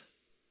death.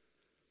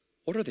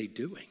 What are they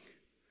doing?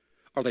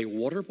 Are they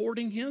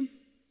waterboarding him?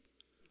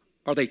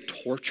 Are they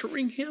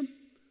torturing him?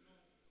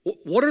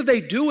 What are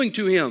they doing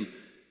to him?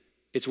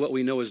 It's what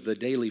we know as the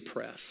daily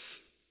press,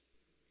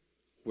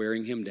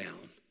 wearing him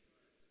down,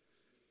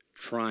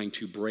 trying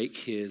to break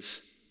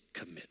his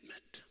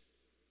commitment.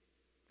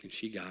 And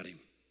she got him.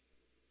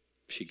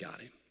 She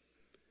got him.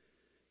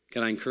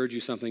 Can I encourage you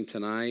something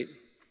tonight?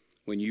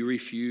 When you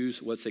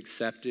refuse what's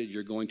accepted,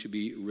 you're going to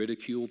be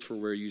ridiculed for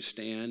where you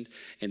stand.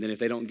 And then if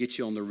they don't get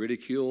you on the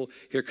ridicule,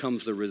 here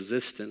comes the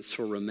resistance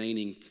for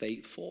remaining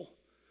faithful.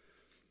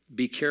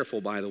 Be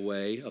careful, by the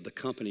way, of the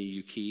company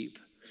you keep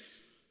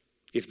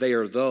if they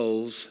are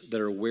those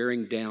that are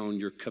wearing down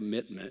your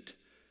commitment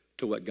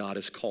to what God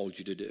has called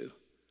you to do.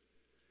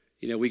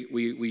 You know,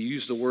 we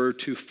use the word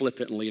too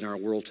flippantly in our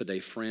world today,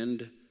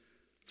 friend.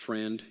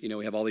 You know,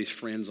 we have all these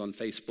friends on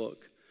Facebook.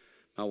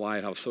 My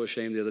wife, I was so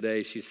ashamed the other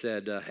day, she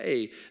said,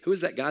 hey, who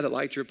is that guy that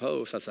liked your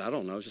post? I said, I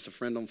don't know, it's just a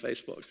friend on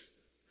Facebook.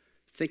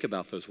 Think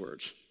about those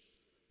words.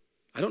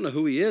 I don't know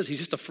who he is, he's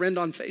just a friend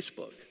on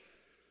Facebook.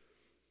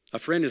 A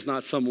friend is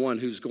not someone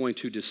who's going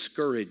to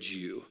discourage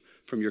you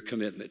from your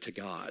commitment to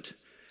God.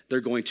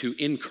 They're going to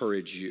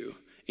encourage you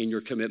in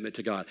your commitment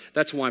to God.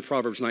 That's why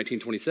Proverbs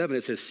 19:27,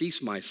 it says,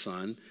 cease, my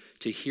son,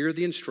 to hear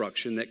the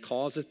instruction that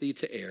causeth thee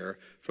to err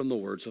from the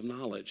words of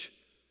knowledge.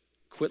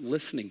 Quit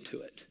listening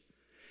to it.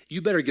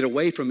 You better get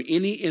away from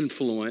any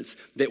influence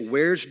that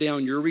wears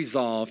down your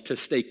resolve to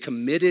stay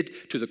committed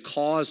to the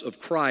cause of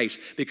Christ,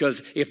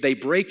 because if they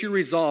break your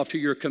resolve to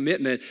your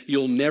commitment,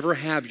 you'll never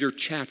have your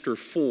chapter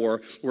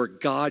 4 where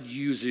God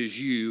uses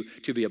you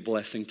to be a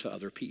blessing to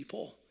other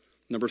people.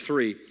 Number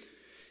 3,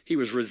 he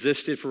was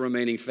resisted for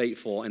remaining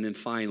faithful. And then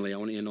finally, I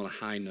want to end on a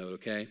high note,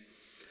 okay?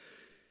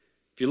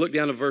 If you look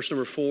down to verse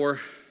number 4,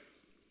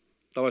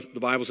 the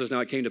Bible says, now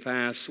it came to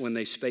pass when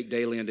they spake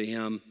daily unto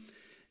him,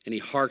 and he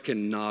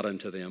hearkened not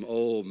unto them.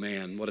 Oh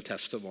man, what a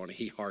testimony.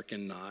 He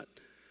hearkened not.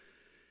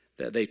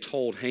 That they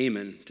told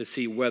Haman to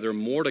see whether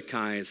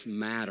Mordecai's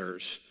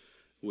matters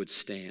would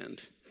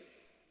stand.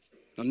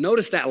 Now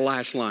notice that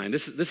last line.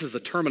 This is a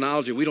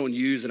terminology we don't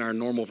use in our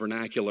normal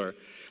vernacular.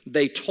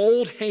 They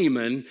told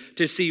Haman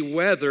to see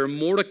whether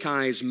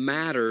Mordecai's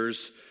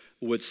matters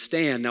would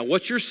stand. Now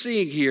what you're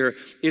seeing here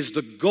is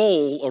the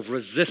goal of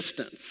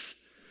resistance.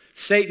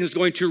 Satan is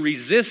going to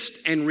resist,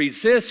 and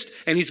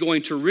he's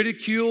going to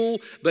ridicule.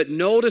 But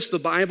notice the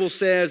Bible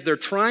says they're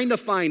trying to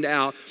find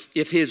out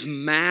if his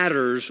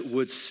matters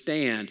would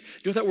stand. Do you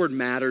know what that word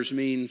matters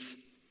means?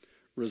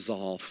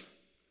 Resolve.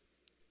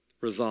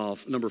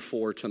 Resolve. Number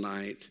 4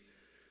 tonight.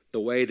 The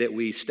way that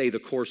we stay the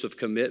course of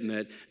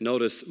commitment.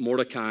 Notice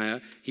Mordecai,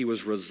 he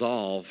was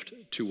resolved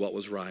to what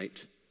was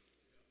right.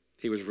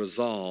 He was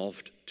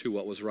resolved to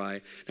what was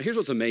right. Now here's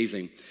what's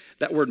amazing.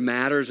 That word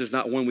matters is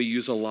not one we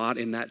use a lot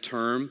in that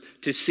term,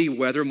 to see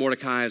whether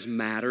Mordecai's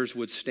matters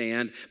would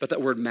stand. But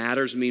that word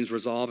matters means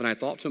resolve. And I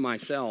thought to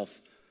myself,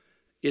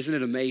 isn't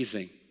it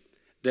amazing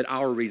that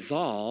our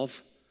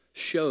resolve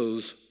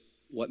shows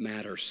what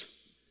matters?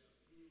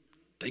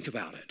 Think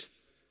about it.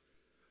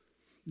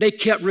 They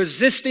kept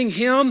resisting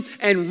him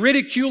and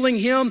ridiculing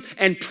him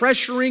and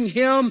pressuring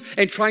him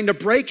and trying to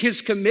break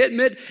his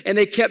commitment. And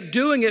they kept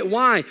doing it.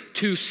 Why?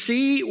 To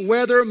see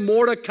whether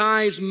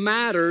Mordecai's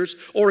matters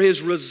or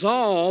his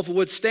resolve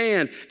would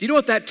stand. Do you know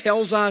what that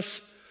tells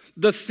us?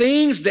 The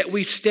things that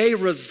we stay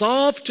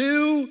resolved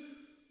to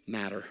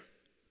matter.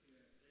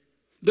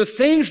 The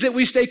things that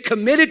we stay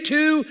committed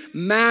to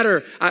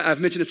matter. I've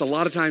mentioned this a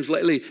lot of times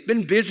lately.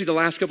 Been busy the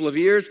last couple of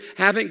years.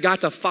 Haven't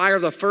got to fire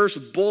the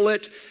first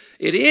bullet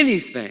at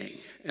anything.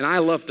 And I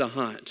love to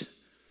hunt.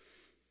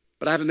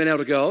 But I haven't been able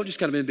to go. Just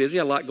kind of been busy.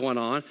 A lot going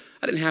on.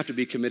 I didn't have to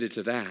be committed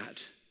to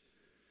that.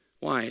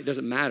 Why? It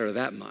doesn't matter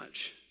that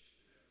much.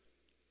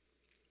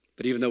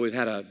 But even though we've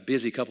had a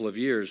busy couple of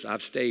years,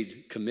 I've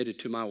stayed committed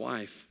to my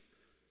wife.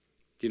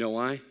 Do you know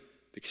why?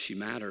 Because she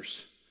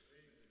matters.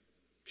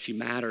 She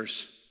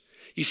matters.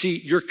 You see,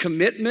 your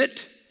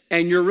commitment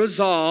and your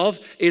resolve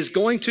is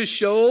going to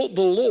show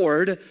the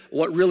Lord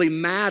what really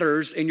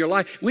matters in your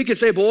life. We can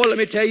say, boy, let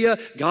me tell you,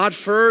 God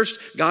first,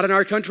 God in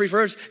our country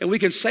first, and we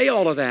can say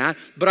all of that,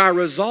 but our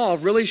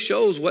resolve really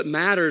shows what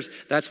matters.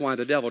 That's why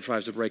the devil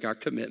tries to break our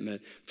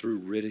commitment through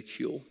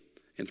ridicule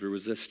and through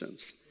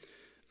resistance.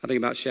 I think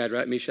about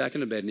Shadrach, Meshach,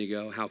 and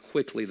Abednego, how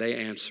quickly they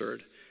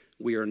answered,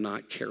 we are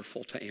not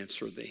careful to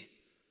answer thee.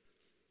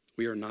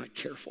 We are not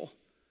careful.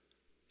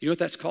 You know what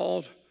that's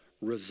called?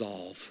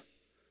 Resolve.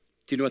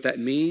 Do you know what that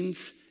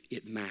means?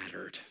 It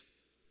mattered.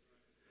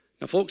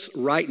 Now, folks,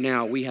 right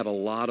now we have a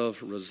lot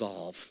of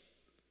resolve,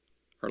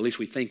 or at least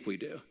we think we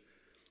do.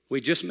 We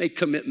just made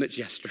commitments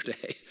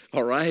yesterday,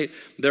 all right?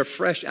 They're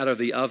fresh out of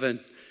the oven,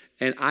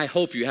 and I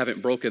hope you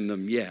haven't broken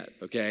them yet,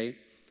 okay?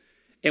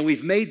 And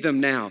we've made them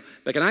now.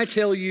 But can I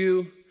tell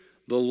you,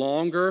 the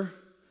longer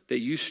that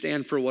you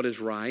stand for what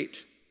is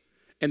right,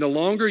 and the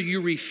longer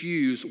you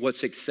refuse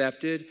what's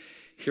accepted,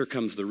 here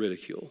comes the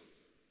ridicule.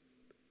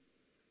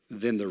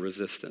 Then the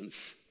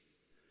resistance.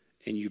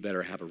 And you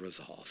better have a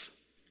resolve.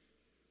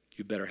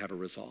 You better have a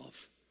resolve.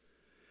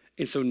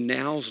 And so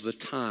now's the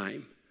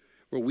time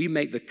where we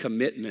make the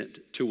commitment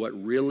to what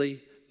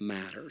really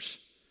matters.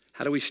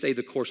 How do we stay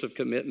the course of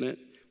commitment?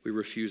 We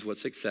refuse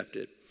what's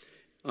accepted.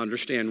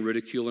 Understand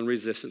ridicule and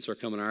resistance are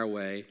coming our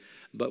way,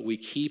 but we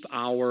keep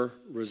our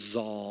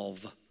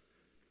resolve.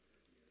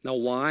 Now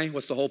why?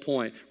 What's the whole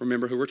point?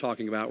 Remember who we're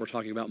talking about. We're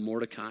talking about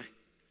Mordecai.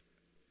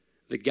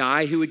 The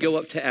guy who would go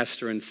up to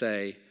Esther and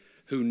say,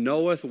 who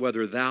knoweth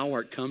whether thou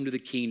art come to the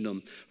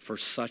kingdom for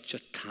such a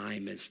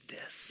time as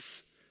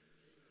this.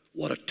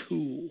 What a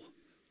tool.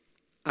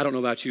 I don't know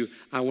about you.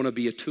 I want to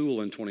be a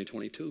tool in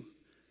 2022.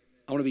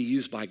 I want to be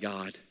used by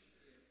God.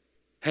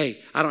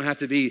 Hey, I don't have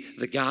to be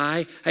the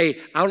guy. Hey,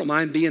 I don't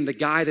mind being the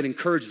guy that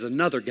encourages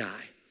another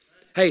guy.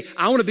 Hey,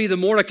 I want to be the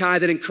Mordecai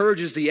that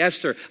encourages the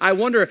Esther. I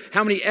wonder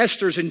how many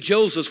Esthers and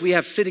Josephs we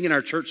have sitting in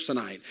our church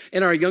tonight,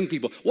 and our young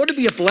people. Wouldn't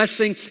it be a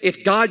blessing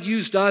if God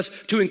used us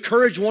to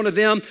encourage one of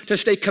them to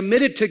stay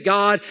committed to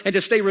God and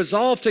to stay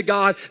resolved to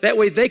God? That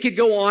way they could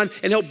go on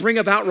and help bring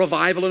about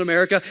revival in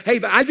America. Hey,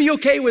 but I'd be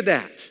okay with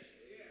that.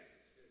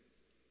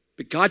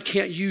 But God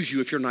can't use you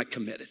if you're not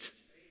committed.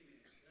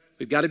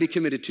 We've got to be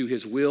committed to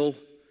His will,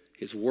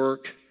 His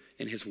work,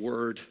 and His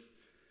word.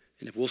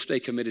 And if we'll stay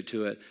committed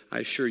to it, I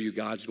assure you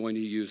God's going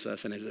to use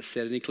us. And as it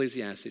said in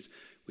Ecclesiastes,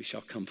 we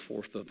shall come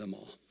forth of them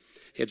all.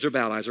 Heads are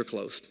bowed, eyes are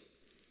closed.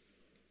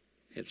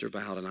 Heads are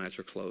bowed and eyes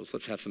are closed.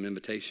 Let's have some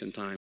invitation time.